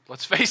mean,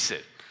 let's face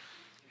it.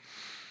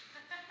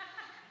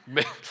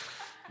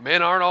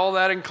 Men aren't all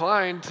that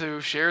inclined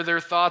to share their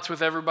thoughts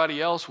with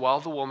everybody else while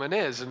the woman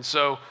is. And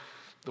so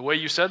the way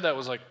you said that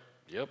was like,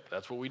 yep,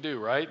 that's what we do,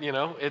 right? You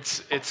know,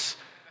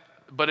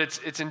 but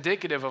it's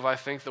indicative of, I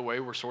think, the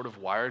way we're sort of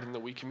wired and that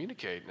we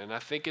communicate. And I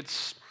think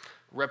it's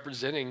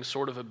representing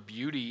sort of a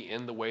beauty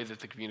in the way that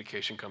the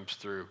communication comes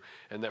through.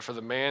 And that for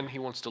the man, he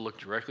wants to look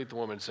directly at the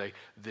woman and say,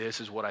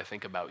 this is what I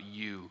think about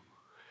you.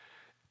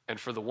 And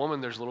for the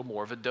woman, there's a little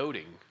more of a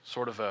doting,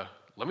 sort of a,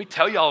 let me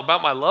tell you all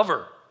about my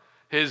lover.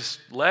 His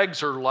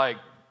legs are like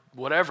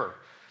whatever.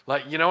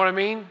 Like, you know what I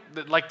mean?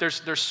 Like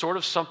there's sort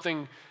of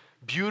something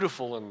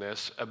beautiful in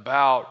this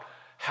about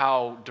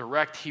how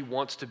direct he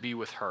wants to be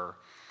with her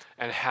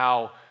and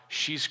how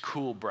she's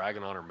cool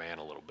bragging on her man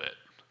a little bit.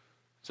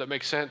 Does that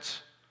make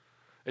sense?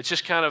 It's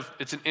just kind of,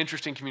 it's an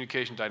interesting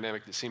communication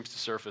dynamic that seems to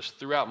surface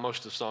throughout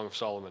most of the Song of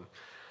Solomon.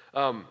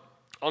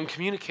 On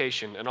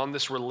communication and on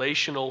this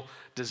relational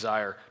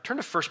desire, turn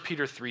to 1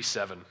 Peter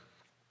 3:7.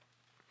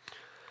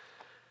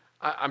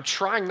 I'm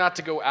trying not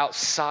to go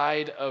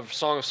outside of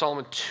Song of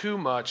Solomon too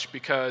much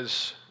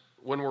because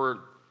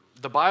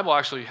the Bible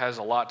actually has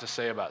a lot to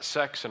say about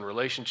sex and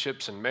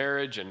relationships and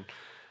marriage and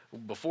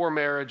before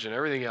marriage and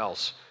everything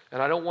else.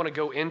 And I don't want to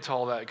go into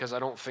all that because I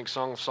don't think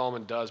Song of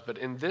Solomon does. But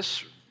in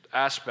this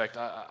aspect,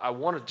 I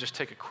want to just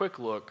take a quick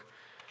look.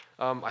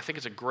 I think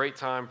it's a great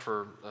time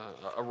for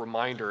a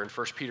reminder in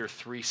 1 Peter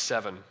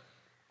 3:7.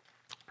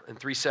 And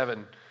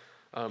 3:7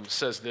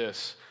 says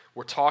this.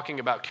 We're talking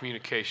about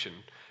communication.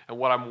 And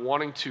what I'm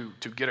wanting to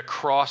get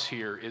across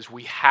here is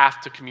we have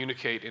to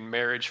communicate in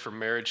marriage for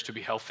marriage to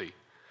be healthy.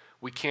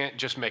 We can't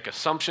just make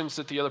assumptions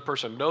that the other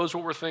person knows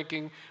what we're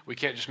thinking. We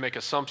can't just make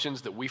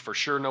assumptions that we for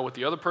sure know what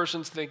the other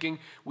person's thinking.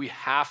 We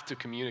have to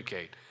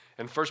communicate.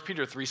 And 1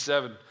 Peter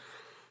 3:7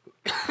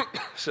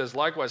 says,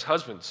 likewise,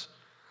 husbands,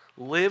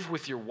 live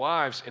with your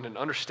wives in an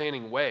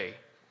understanding way,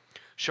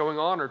 showing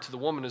honor to the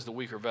woman as the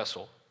weaker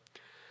vessel,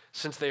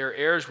 since they are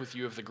heirs with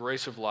you of the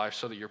grace of life,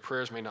 so that your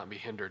prayers may not be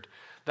hindered.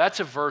 That's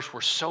a verse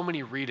where so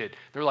many read it.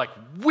 They're like,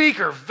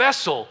 weaker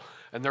vessel,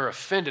 and they're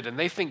offended, and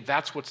they think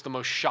that's what's the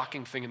most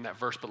shocking thing in that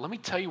verse. But let me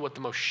tell you what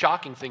the most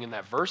shocking thing in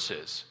that verse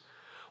is.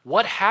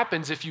 What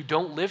happens if you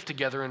don't live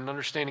together in an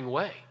understanding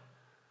way?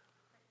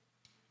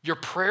 Your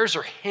prayers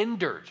are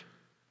hindered.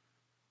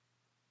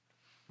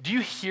 Do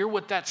you hear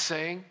what that's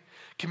saying?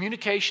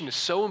 Communication is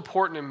so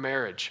important in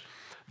marriage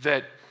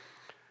that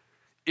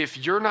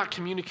if you're not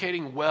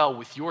communicating well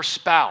with your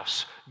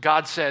spouse,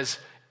 God says,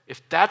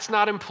 if that's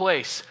not in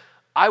place,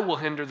 I will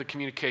hinder the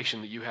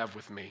communication that you have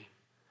with me.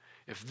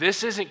 If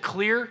this isn't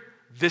clear,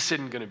 this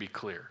isn't going to be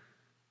clear.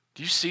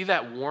 Do you see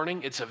that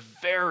warning? It's a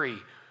very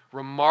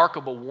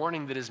remarkable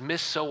warning that is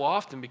missed so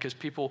often because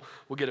people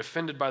will get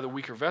offended by the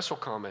weaker vessel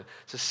comment.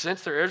 It says,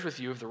 since there is with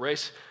you of the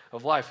race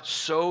of life,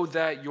 so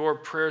that your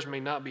prayers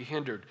may not be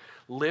hindered.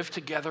 Live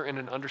together in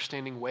an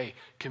understanding way.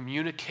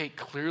 Communicate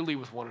clearly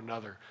with one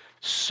another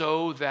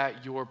so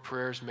that your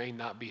prayers may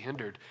not be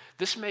hindered.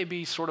 This may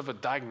be sort of a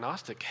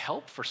diagnostic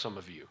help for some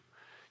of you.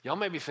 Y'all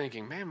may be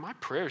thinking, man, my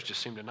prayers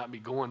just seem to not be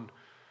going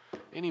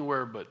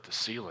anywhere but the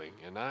ceiling,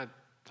 and I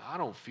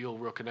don't feel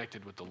real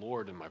connected with the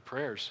Lord in my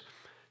prayers.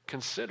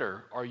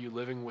 Consider, are you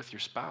living with your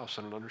spouse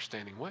in an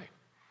understanding way?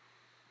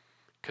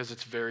 Because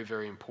it's very,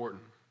 very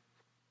important.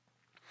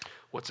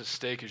 What's at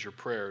stake is your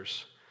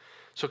prayers.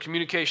 So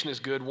communication is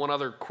good. One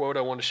other quote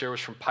I wanted to share was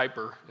from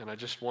Piper, and I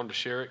just wanted to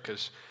share it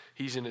because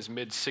he's in his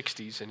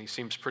mid-60s, and he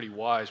seems pretty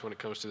wise when it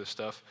comes to this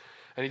stuff.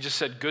 And he just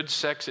said, good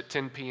sex at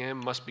 10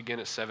 p.m. must begin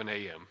at 7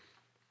 a.m.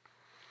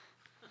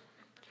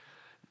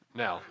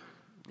 Now,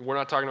 we're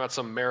not talking about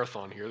some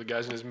marathon here. The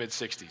guy's in his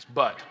mid-60s.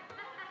 But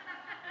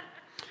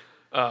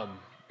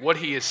what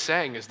he is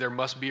saying is there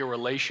must be a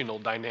relational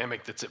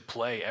dynamic that's at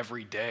play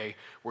every day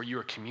where you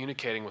are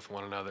communicating with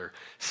one another,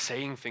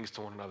 saying things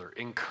to one another,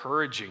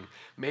 encouraging,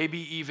 maybe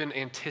even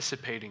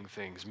anticipating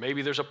things.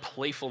 Maybe there's a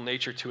playful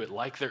nature to it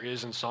like there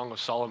is in Song of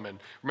Solomon.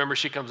 Remember,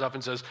 she comes up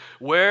and says,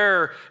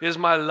 where is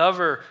my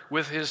lover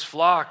with his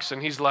flocks?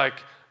 And he's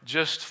like,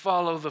 just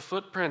follow the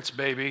footprints,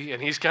 baby.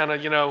 And he's kind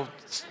of,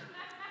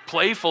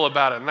 playful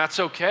about it, and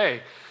that's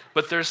okay.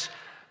 But there's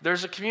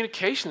a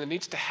communication that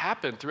needs to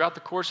happen throughout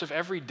the course of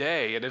every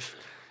day. And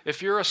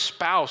if you're a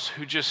spouse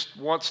who just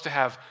wants to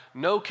have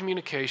no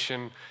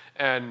communication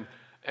and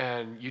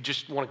you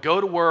just want to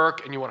go to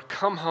work and you want to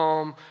come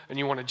home and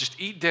you want to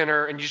just eat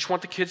dinner and you just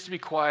want the kids to be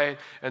quiet,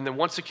 and then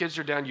once the kids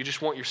are down, you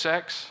just want your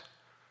sex,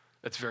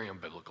 that's very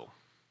unbiblical.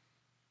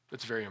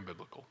 It's very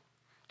unbiblical.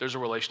 There's a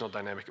relational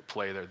dynamic at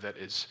play there that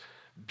is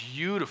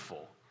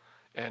beautiful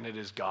and it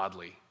is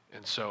godly.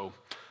 And so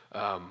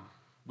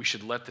we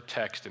should let the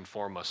text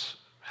inform us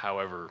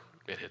however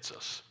it hits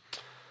us.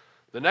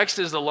 The next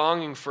is the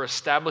longing for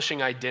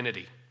establishing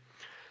identity.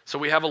 So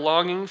we have a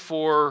longing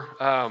for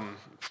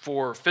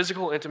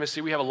physical intimacy.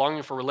 We have a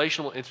longing for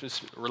relational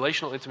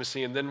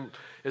intimacy, and then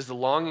is the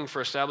longing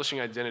for establishing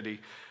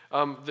identity.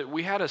 That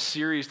we had a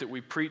series that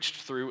we preached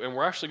through, and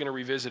we're actually going to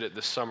revisit it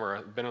this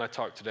summer. Ben and I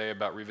talked today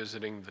about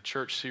revisiting the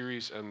church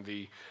series and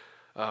the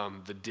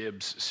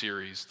Dibs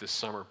series this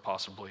summer,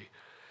 possibly.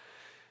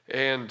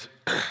 And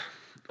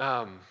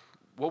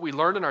what we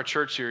learned in our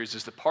church series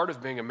is that part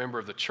of being a member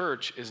of the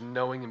church is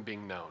knowing and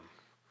being known.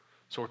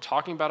 So we're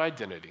talking about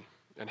identity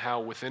and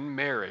how within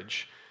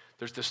marriage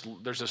there's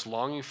this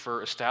longing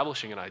for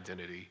establishing an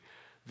identity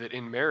that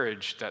in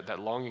marriage that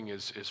longing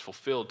is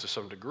fulfilled to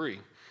some degree,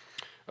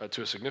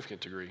 to a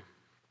significant degree.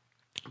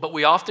 But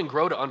we often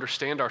grow to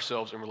understand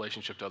ourselves in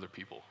relationship to other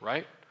people,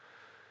 right?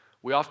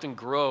 We often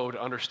grow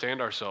to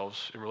understand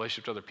ourselves in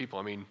relationship to other people.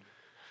 I mean,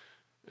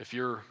 if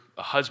you're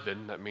a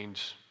husband, that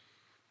means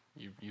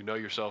you know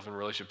yourself in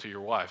relationship to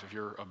your wife. If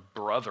you're a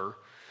brother,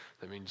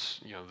 that means,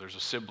 there's a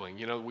sibling.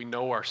 We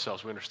know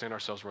ourselves. We understand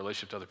ourselves in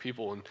relationship to other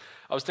people. And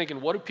I was thinking,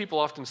 what do people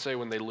often say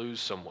when they lose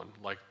someone?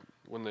 Like,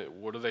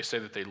 what do they say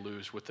that they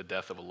lose with the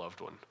death of a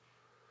loved one?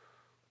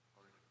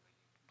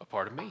 A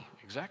part of me,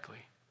 exactly.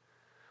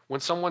 When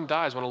someone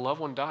dies, when a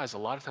loved one dies, a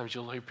lot of times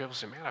you'll hear people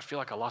say, man, I feel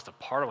like I lost a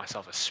part of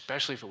myself,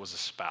 especially if it was a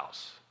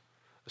spouse.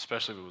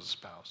 Especially if it was a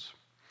spouse.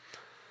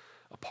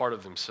 A part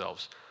of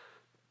themselves.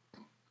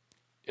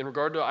 In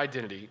regard to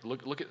identity,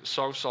 look at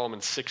Song of Solomon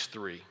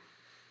 6:3.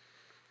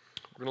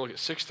 We're going to look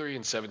at 6:3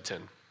 and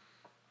 7:10.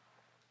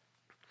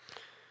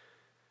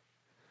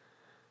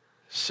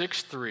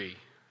 6:3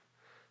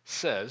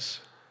 says,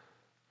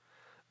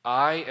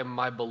 I am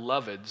my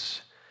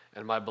beloved's,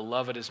 and my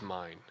beloved is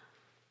mine.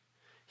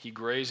 He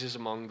grazes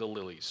among the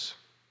lilies.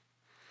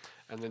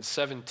 And then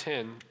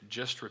 7:10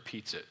 just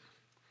repeats it.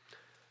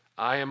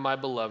 I am my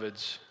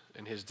beloved's,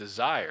 and his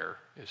desire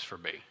is for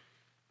me.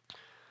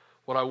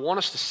 What I want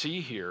us to see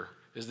here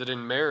is that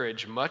in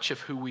marriage, much of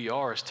who we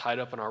are is tied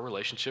up in our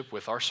relationship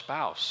with our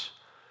spouse.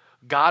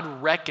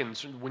 God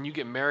reckons when you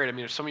get married. I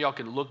mean, if some of y'all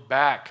can look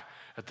back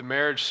at the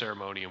marriage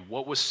ceremony and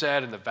what was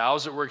said and the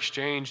vows that were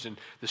exchanged and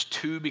this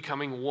two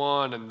becoming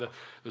one and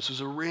this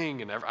was a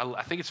ring. And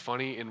I think it's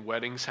funny in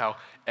weddings how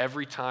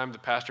every time the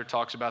pastor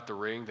talks about the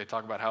ring, they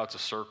talk about how it's a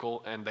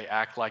circle and they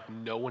act like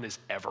no one has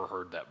ever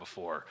heard that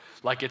before.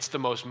 Like it's the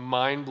most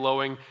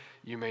mind-blowing.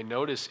 You may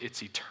notice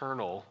it's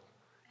eternal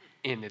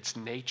in its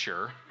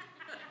nature.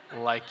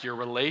 Like your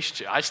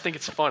relationship. I just think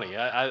it's funny.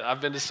 I've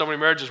been to so many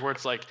marriages where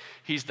it's like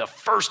he's the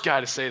first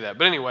guy to say that.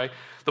 But anyway,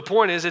 the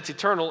point is it's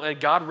eternal, and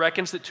God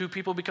reckons that two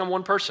people become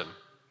one person.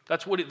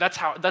 That's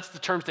the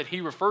terms that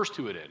He refers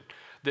to it in.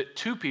 That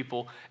two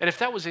people, and if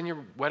that was in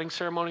your wedding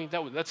ceremony,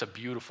 that's a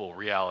beautiful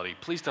reality.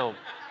 Please don't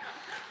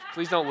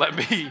let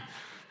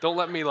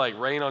me like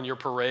rain on your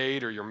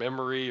parade or your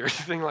memory or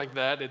anything like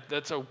that.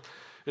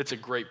 It's a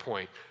great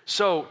point.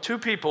 So two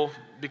people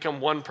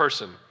become one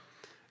person.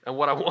 And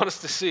what I want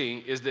us to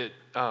see is that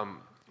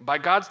by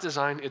God's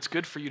design, it's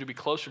good for you to be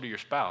closer to your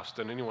spouse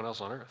than anyone else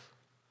on earth.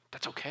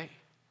 That's okay.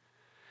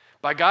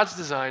 By God's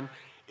design,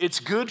 it's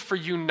good for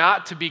you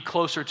not to be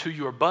closer to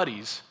your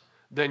buddies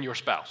than your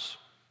spouse.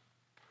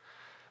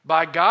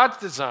 By God's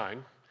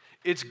design,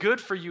 it's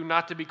good for you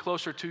not to be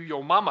closer to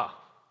your mama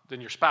than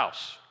your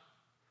spouse.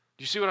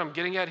 Do you see what I'm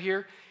getting at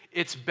here?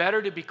 It's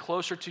better to be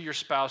closer to your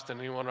spouse than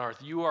anyone on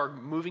earth. You are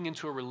moving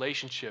into a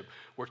relationship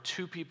where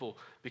two people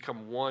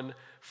become one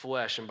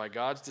flesh, and by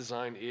God's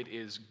design, it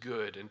is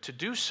good. And to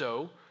do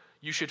so,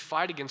 you should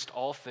fight against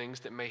all things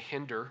that may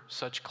hinder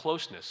such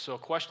closeness. So a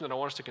question that I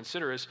want us to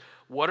consider is,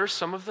 what are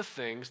some of the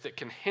things that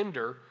can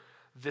hinder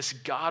this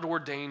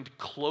God-ordained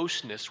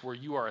closeness where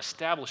you are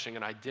establishing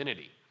an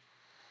identity?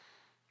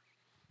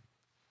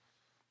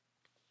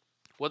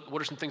 What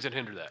are some things that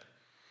hinder that?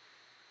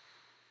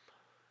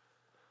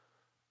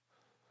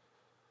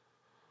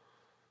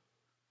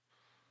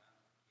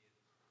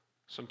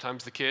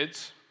 Sometimes the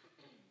kids.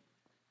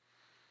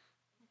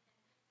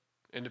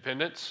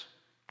 Independence.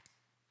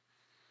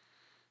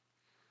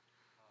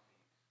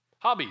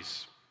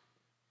 Hobbies.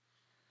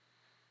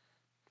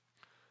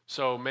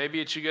 So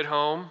maybe it's you get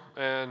home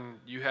and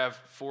you have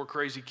 4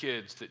 crazy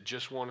kids that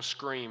just want to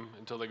scream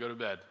until they go to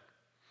bed.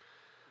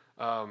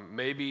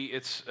 Maybe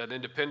it's an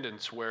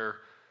independence where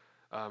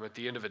at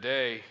the end of a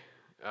day,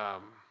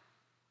 a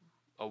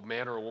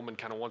man or a woman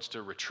kind of wants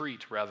to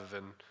retreat rather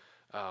than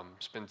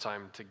spend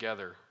time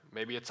together.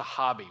 Maybe it's a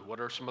hobby.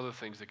 What are some other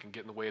things that can get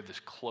in the way of this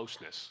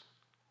closeness?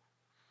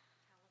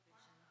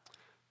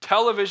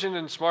 Television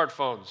and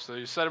smartphones. So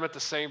you set them at the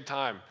same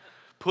time.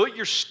 Put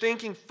your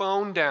stinking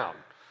phone down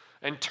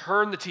and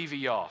turn the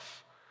TV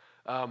off.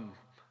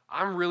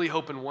 I'm really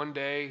hoping one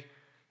day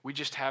we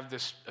just have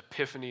this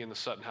epiphany in the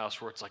Sutton house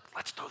where it's like,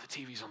 let's throw the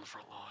TVs on the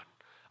front lawn.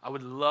 I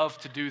would love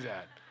to do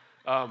that.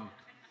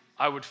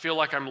 I would feel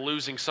like I'm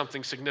losing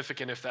something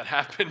significant if that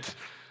happened.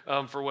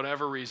 For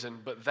whatever reason,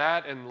 but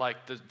that and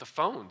like the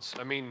phones.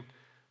 I mean,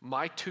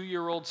 my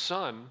 2-year-old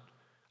son,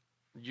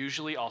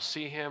 usually I'll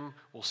see him,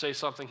 we'll say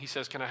something, he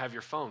says, can I have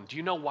your phone? Do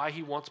you know why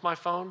he wants my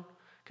phone?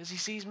 Because he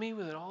sees me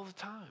with it all the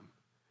time.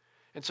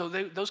 And so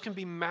those can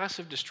be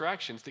massive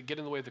distractions that get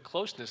in the way of the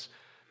closeness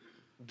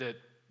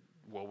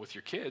with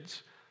your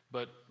kids,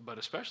 but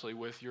especially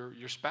with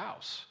your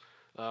spouse.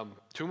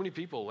 Too many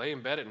people lay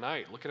in bed at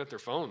night looking at their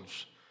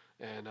phones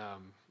and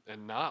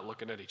not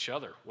looking at each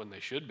other when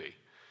they should be.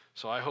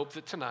 So I hope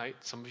that tonight,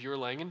 some of you are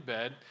laying in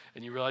bed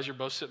and you realize you're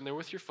both sitting there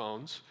with your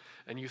phones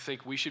and you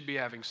think we should be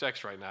having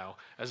sex right now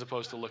as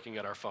opposed to looking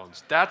at our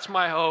phones. That's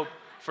my hope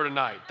for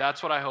tonight.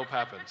 That's what I hope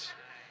happens.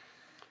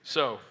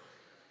 So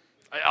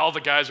all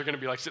the guys are going to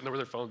be like sitting there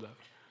with their phones out.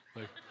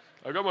 Like,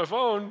 I got my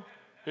phone.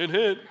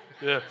 Hint.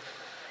 Yeah.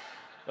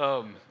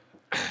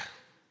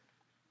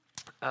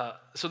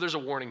 So there's a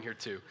warning here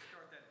too.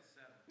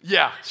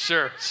 Yeah,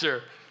 sure.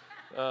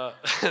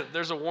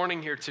 There's a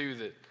warning here too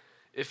that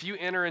If you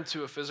enter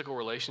into a physical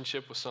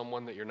relationship with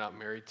someone that you're not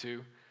married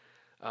to,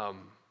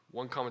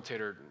 one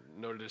commentator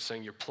noted as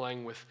saying you're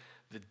playing with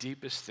the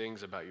deepest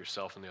things about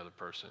yourself and the other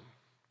person,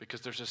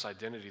 because there's this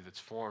identity that's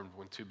formed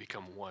when two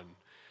become one.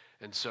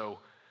 And so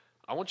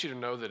I want you to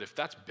know that if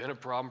that's been a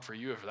problem for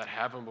you, if that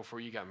happened before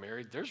you got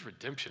married, there's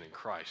redemption in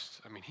Christ.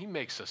 I mean, he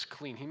makes us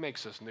clean. He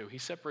makes us new. He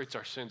separates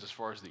our sins as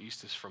far as the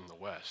east is from the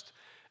west.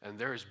 And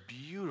there is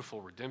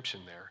beautiful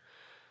redemption there.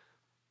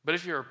 But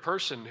if you're a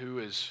person who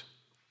is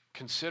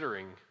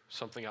considering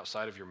something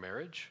outside of your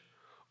marriage,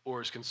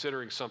 or is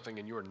considering something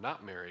and you're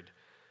not married,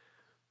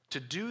 to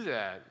do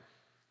that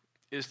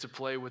is to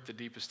play with the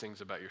deepest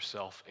things about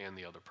yourself and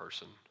the other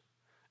person.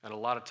 And a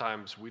lot of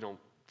times we don't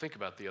think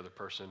about the other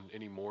person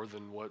any more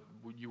than what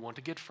you want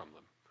to get from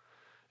them.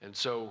 And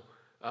so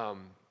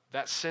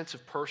that sense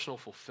of personal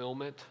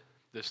fulfillment,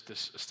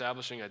 this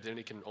establishing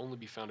identity, can only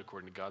be found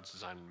according to God's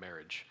design in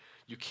marriage.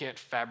 You can't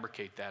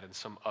fabricate that in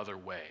some other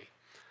way.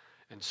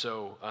 And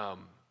so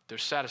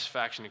there's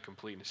satisfaction and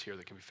completeness here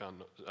that can be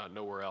found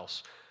nowhere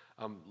else.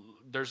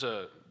 There's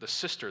the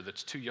sister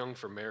that's too young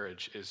for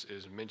marriage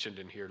is mentioned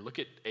in here. Look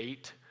at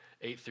 8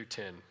 through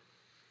 10.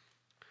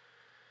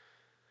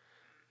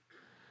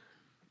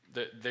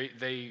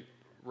 They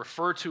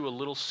refer to a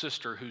little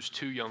sister who's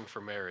too young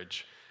for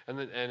marriage. And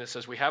it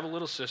says, we have a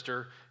little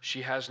sister.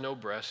 She has no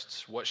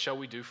breasts. What shall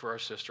we do for our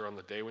sister on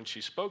the day when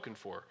she's spoken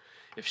for?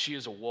 If she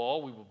is a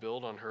wall, we will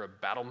build on her a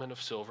battlement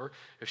of silver.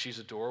 If she's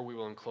a door, we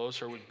will enclose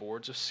her with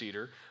boards of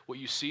cedar. What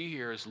you see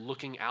here is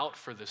looking out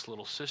for this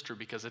little sister,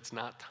 because it's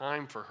not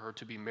time for her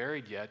to be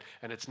married yet,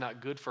 and it's not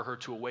good for her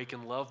to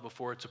awaken love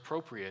before it's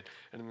appropriate.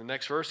 And in the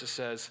next verse it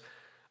says,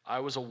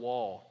 I was a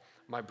wall.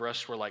 My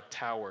breasts were like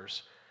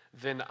towers.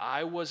 Then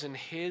I was in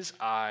his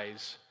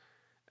eyes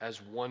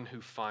as one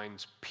who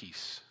finds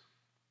peace.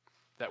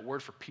 That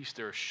word for peace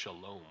there is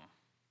shalom.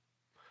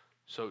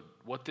 So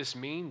what this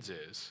means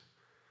is,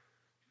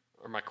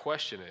 or my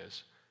question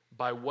is,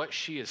 by what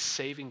she is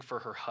saving for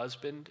her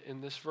husband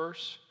in this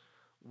verse,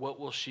 what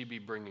will she be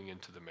bringing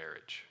into the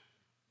marriage?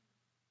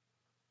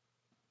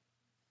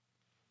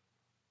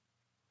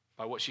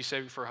 By what she's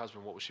saving for her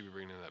husband, what will she be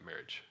bringing into that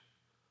marriage?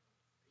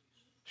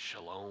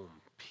 Shalom,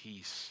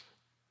 peace.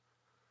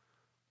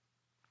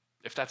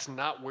 If that's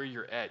not where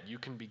you're at, you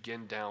can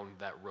begin down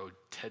that road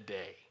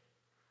today.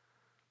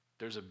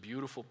 There's a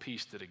beautiful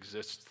peace that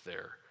exists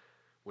there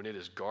when it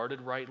is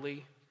guarded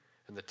rightly,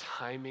 and the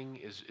timing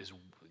is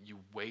you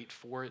wait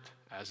for it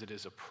as it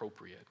is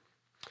appropriate.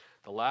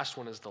 The last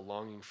one is the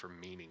longing for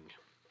meaning.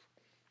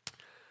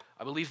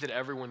 I believe that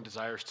everyone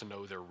desires to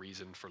know their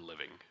reason for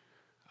living.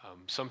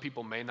 Some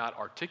people may not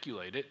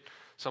articulate it.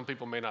 Some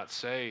people may not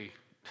say,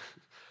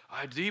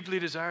 I deeply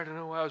desire to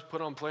know why I was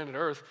put on planet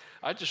Earth.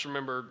 I just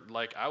remember,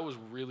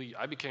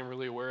 I became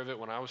really aware of it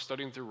when I was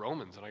studying through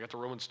Romans, and I got to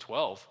Romans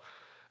 12,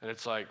 and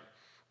it's like,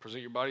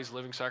 present your bodies a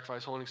living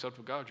sacrifice, holy and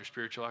acceptable to God, your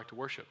spiritual act of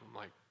worship. I'm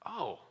like,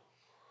 oh,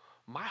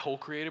 my whole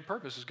created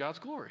purpose is God's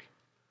glory.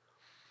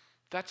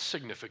 That's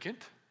significant.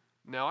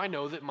 Now I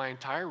know that my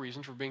entire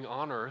reason for being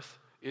on earth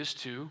is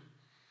to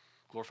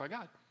glorify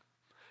God.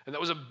 And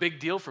that was a big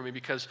deal for me,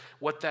 because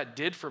what that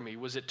did for me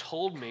was it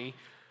told me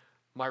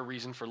my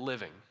reason for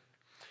living.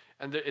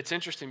 And it's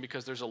interesting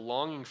because there's a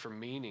longing for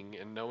meaning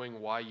and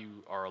knowing why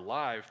you are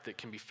alive that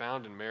can be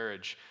found in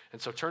marriage.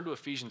 And so turn to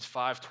Ephesians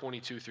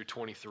 5:22 through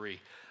 23.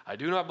 I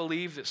do not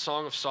believe that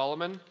Song of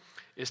Solomon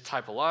is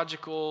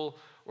typological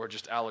or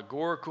just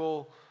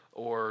allegorical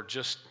or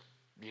just,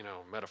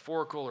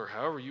 metaphorical, or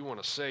however you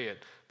want to say it.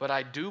 But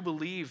I do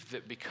believe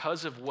that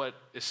because of what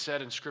is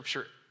said in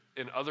Scripture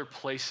in other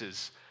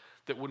places,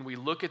 that when we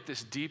look at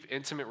this deep,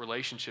 intimate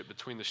relationship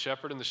between the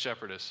shepherd and the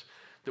shepherdess,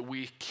 that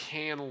we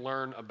can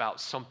learn about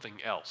something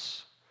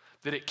else,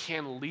 that it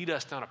can lead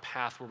us down a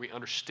path where we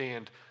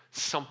understand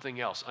something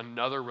else,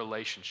 another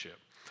relationship.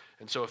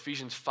 And so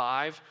Ephesians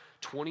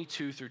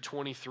 5:22 through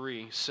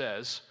 23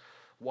 says,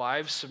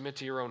 wives, submit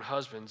to your own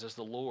husbands as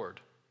the Lord.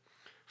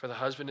 For the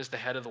husband is the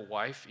head of the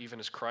wife, even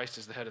as Christ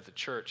is the head of the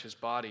church, his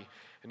body,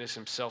 and is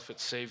himself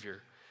its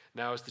Savior.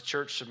 Now as the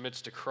church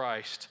submits to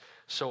Christ,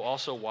 so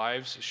also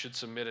wives should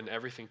submit in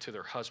everything to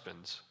their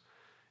husbands.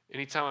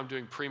 Anytime I'm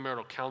doing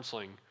premarital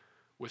counseling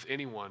with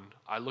anyone,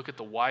 I look at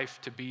the wife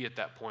to be at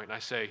that point and I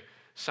say,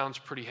 sounds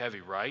pretty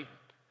heavy, right?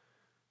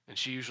 And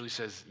she usually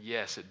says,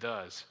 yes, it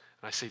does.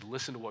 And I say,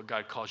 listen to what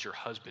God calls your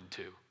husband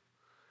to.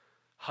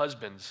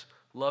 Husbands,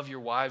 love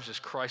your wives as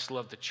Christ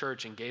loved the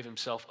church and gave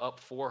himself up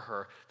for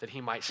her, that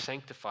he might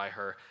sanctify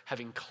her,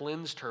 having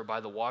cleansed her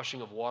by the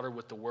washing of water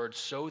with the word,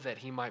 so that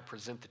he might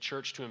present the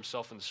church to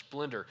himself in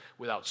splendor,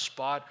 without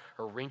spot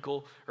or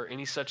wrinkle or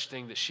any such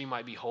thing, that she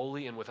might be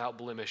holy and without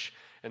blemish.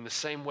 In the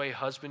same way,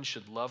 husbands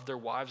should love their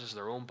wives as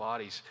their own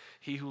bodies.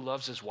 He who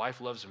loves his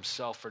wife loves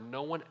himself, for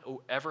no one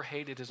ever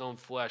hated his own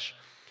flesh,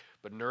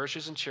 but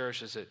nourishes and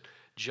cherishes it,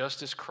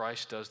 just as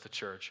Christ does the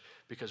church,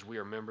 because we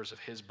are members of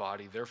his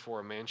body.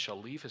 Therefore a man shall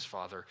leave his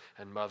father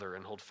and mother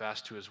and hold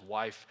fast to his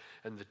wife,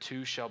 and the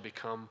two shall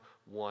become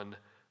one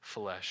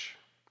flesh.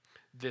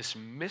 This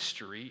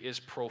mystery is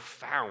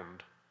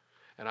profound,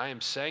 and I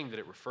am saying that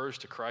it refers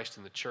to Christ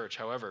and the church.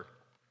 However,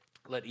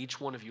 Let each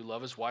one of you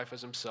love his wife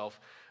as himself,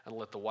 and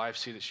let the wife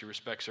see that she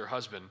respects her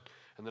husband.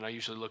 And then I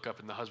usually look up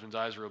and the husband's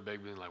eyes are real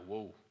big, being like,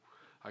 whoa,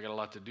 I got a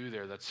lot to do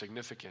there. That's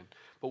significant.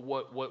 But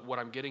what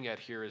I'm getting at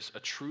here is a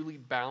truly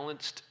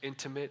balanced,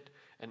 intimate,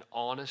 and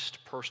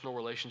honest personal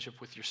relationship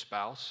with your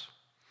spouse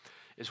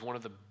is one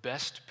of the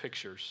best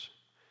pictures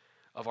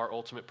of our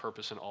ultimate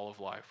purpose in all of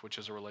life, which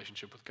is a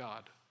relationship with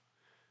God.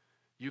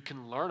 You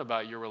can learn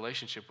about your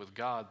relationship with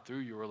God through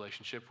your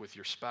relationship with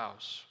your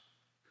spouse.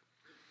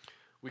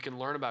 We can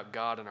learn about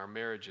God in our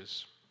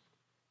marriages.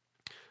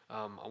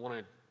 I want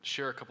to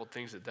share a couple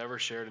things that Dever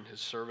shared in his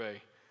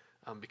survey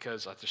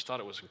because I just thought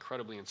it was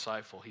incredibly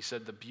insightful. He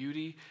said the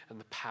beauty and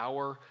the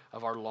power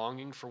of our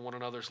longing for one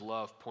another's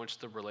love points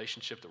to the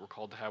relationship that we're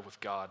called to have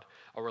with God,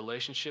 a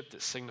relationship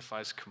that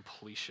signifies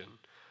completion,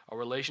 a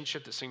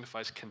relationship that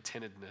signifies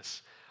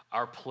contentedness,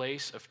 our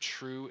place of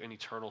true and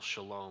eternal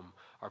shalom,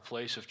 our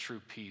place of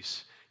true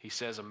peace. He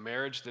says a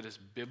marriage that is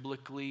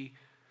biblically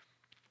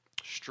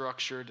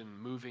structured and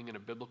moving in a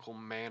biblical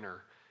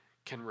manner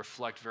can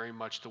reflect very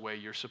much the way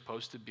you're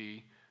supposed to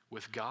be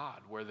with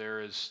God, where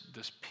there is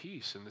this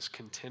peace and this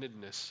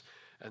contentedness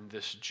and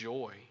this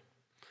joy.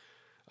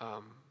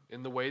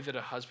 In the way that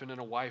a husband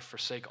and a wife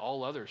forsake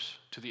all others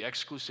to the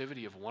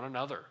exclusivity of one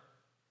another,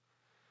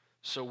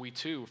 so we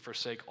too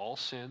forsake all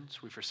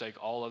sins, we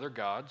forsake all other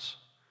gods,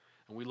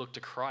 and we look to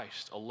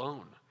Christ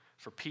alone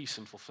for peace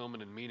and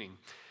fulfillment and meaning.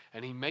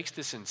 And he makes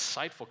this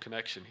insightful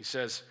connection. He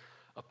says,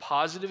 a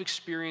positive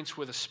experience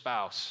with a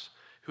spouse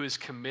who is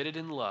committed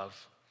in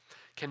love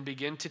can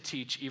begin to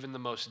teach even the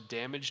most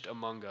damaged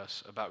among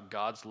us about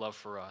God's love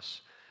for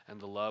us and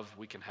the love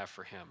we can have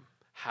for him.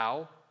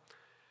 How?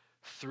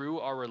 Through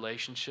our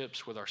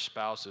relationships with our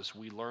spouses,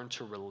 we learn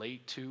to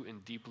relate to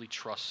and deeply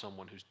trust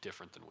someone who's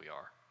different than we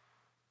are.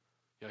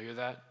 Y'all hear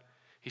that?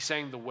 He's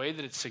saying the way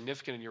that it's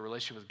significant in your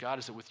relationship with God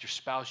is that with your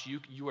spouse,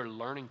 you are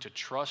learning to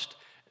trust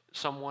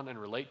someone and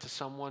relate to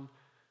someone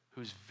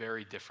who's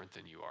very different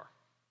than you are.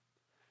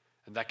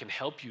 And that can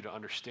help you to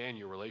understand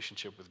your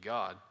relationship with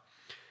God.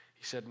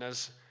 He said,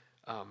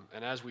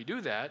 and as we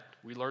do that,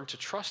 we learn to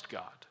trust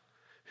God,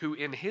 who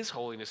in his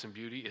holiness and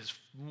beauty is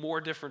more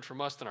different from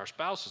us than our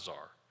spouses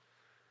are.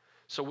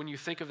 So when you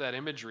think of that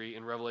imagery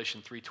in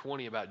Revelation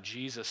 3:20 about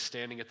Jesus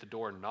standing at the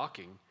door and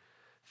knocking,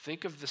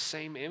 think of the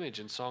same image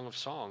in Song of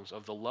Songs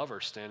of the lover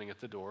standing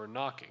at the door and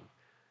knocking.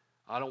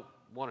 I don't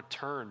want to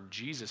turn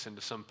Jesus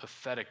into some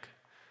pathetic,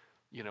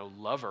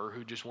 lover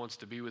who just wants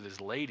to be with his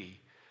lady.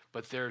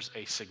 But there's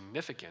a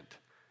significant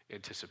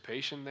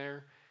anticipation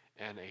there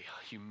and a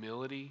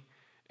humility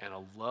and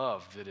a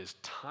love that is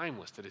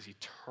timeless, that is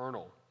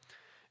eternal.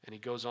 And he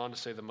goes on to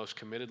say the most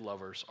committed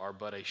lovers are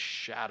but a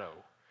shadow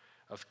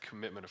of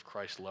commitment of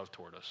Christ's love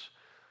toward us.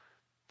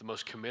 The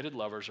most committed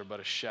lovers are but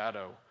a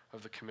shadow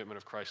of the commitment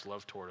of Christ's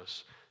love toward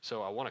us.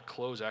 So I want to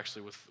close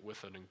actually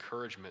with an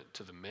encouragement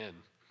to the men.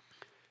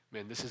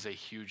 Man, this is a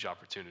huge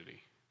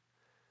opportunity.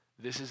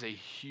 This is a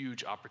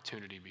huge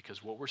opportunity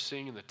because what we're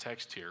seeing in the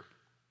text here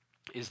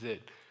is that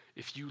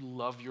if you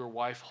love your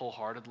wife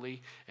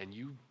wholeheartedly and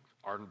you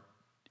are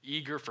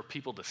eager for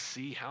people to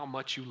see how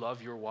much you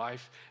love your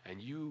wife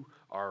and you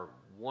are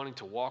wanting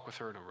to walk with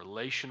her in a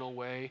relational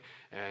way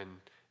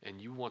and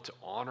you want to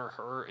honor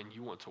her and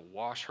you want to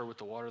wash her with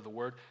the water of the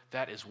word,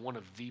 that is one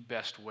of the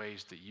best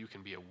ways that you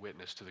can be a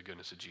witness to the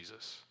goodness of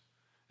Jesus,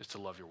 is to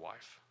love your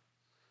wife.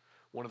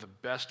 One of the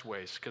best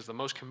ways, because the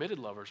most committed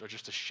lovers are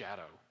just a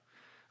shadow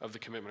of the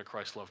commitment of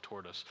Christ's love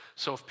toward us.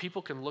 So if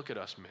people can look at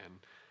us, men,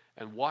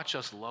 and watch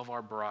us love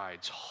our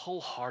brides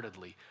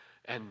wholeheartedly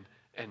and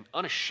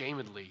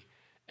unashamedly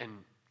and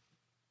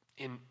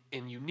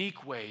in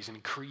unique ways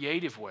and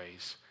creative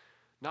ways,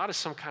 not as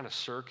some kind of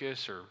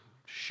circus or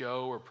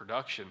show or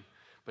production,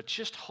 but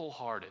just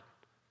wholehearted.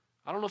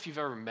 I don't know if you've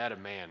ever met a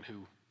man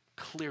who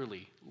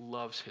clearly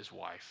loves his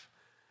wife,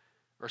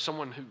 or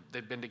someone who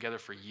they've been together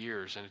for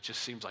years and it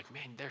just seems like,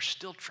 man, they're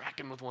still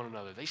tracking with one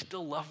another. They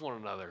still love one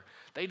another.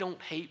 They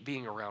don't hate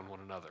being around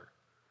one another.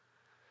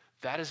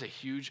 That is a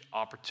huge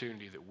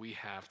opportunity that we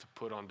have to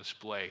put on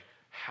display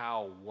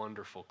how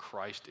wonderful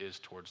Christ is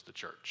towards the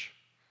church.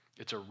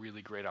 It's a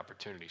really great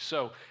opportunity.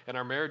 So in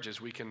our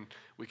marriages, we can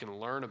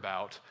learn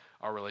about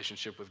our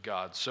relationship with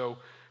God. So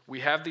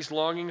we have these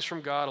longings from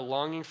God, a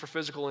longing for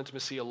physical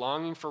intimacy, a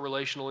longing for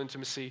relational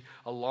intimacy,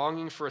 a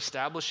longing for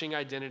establishing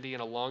identity,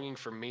 and a longing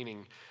for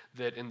meaning,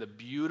 that in the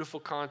beautiful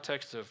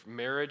context of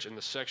marriage and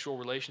the sexual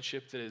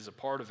relationship that is a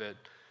part of it,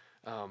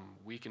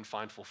 we can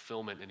find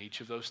fulfillment in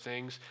each of those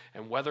things.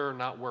 And whether or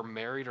not we're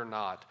married or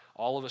not,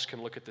 all of us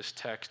can look at this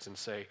text and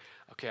say,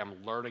 okay,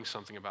 I'm learning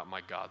something about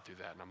my God through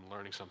that, and I'm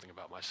learning something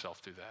about myself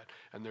through that.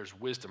 And there's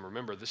wisdom.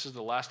 Remember, this is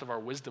the last of our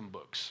wisdom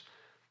books.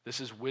 This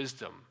is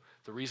wisdom.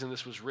 The reason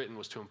this was written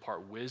was to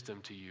impart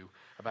wisdom to you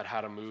about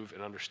how to move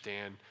and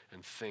understand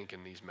and think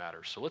in these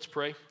matters. So let's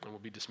pray, and we'll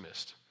be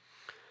dismissed.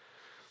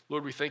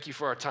 Lord, we thank you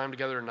for our time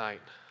together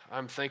tonight.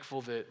 I'm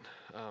thankful that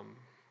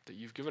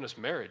you've given us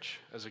marriage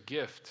as a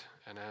gift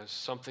and as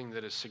something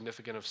that is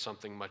significant of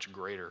something much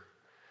greater.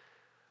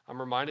 I'm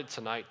reminded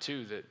tonight,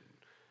 too, that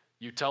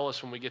You tell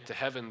us when we get to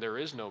heaven there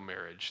is no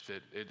marriage,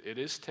 that it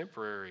is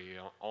temporary,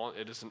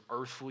 it is an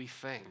earthly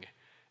thing.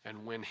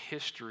 And when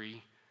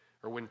history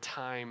or when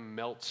time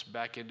melts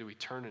back into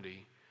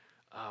eternity,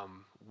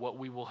 what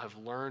we will have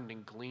learned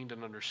and gleaned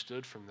and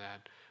understood from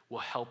that will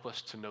help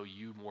us to know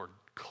you more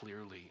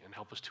clearly and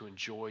help us to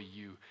enjoy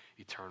you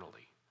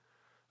eternally.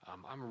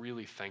 I'm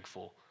really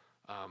thankful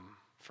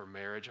for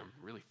marriage. I'm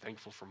really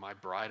thankful for my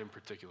bride in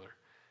particular.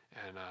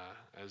 And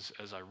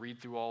as I read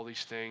through all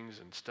these things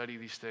and study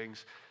these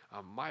things,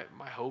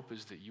 my hope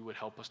is that you would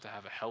help us to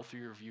have a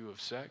healthier view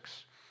of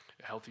sex,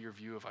 a healthier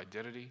view of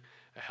identity,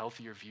 a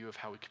healthier view of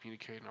how we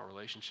communicate in our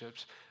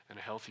relationships, and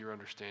a healthier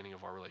understanding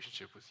of our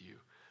relationship with you.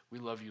 We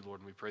love you, Lord,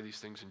 and we pray these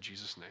things in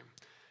Jesus' name.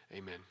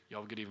 Amen.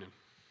 Y'all have a good evening.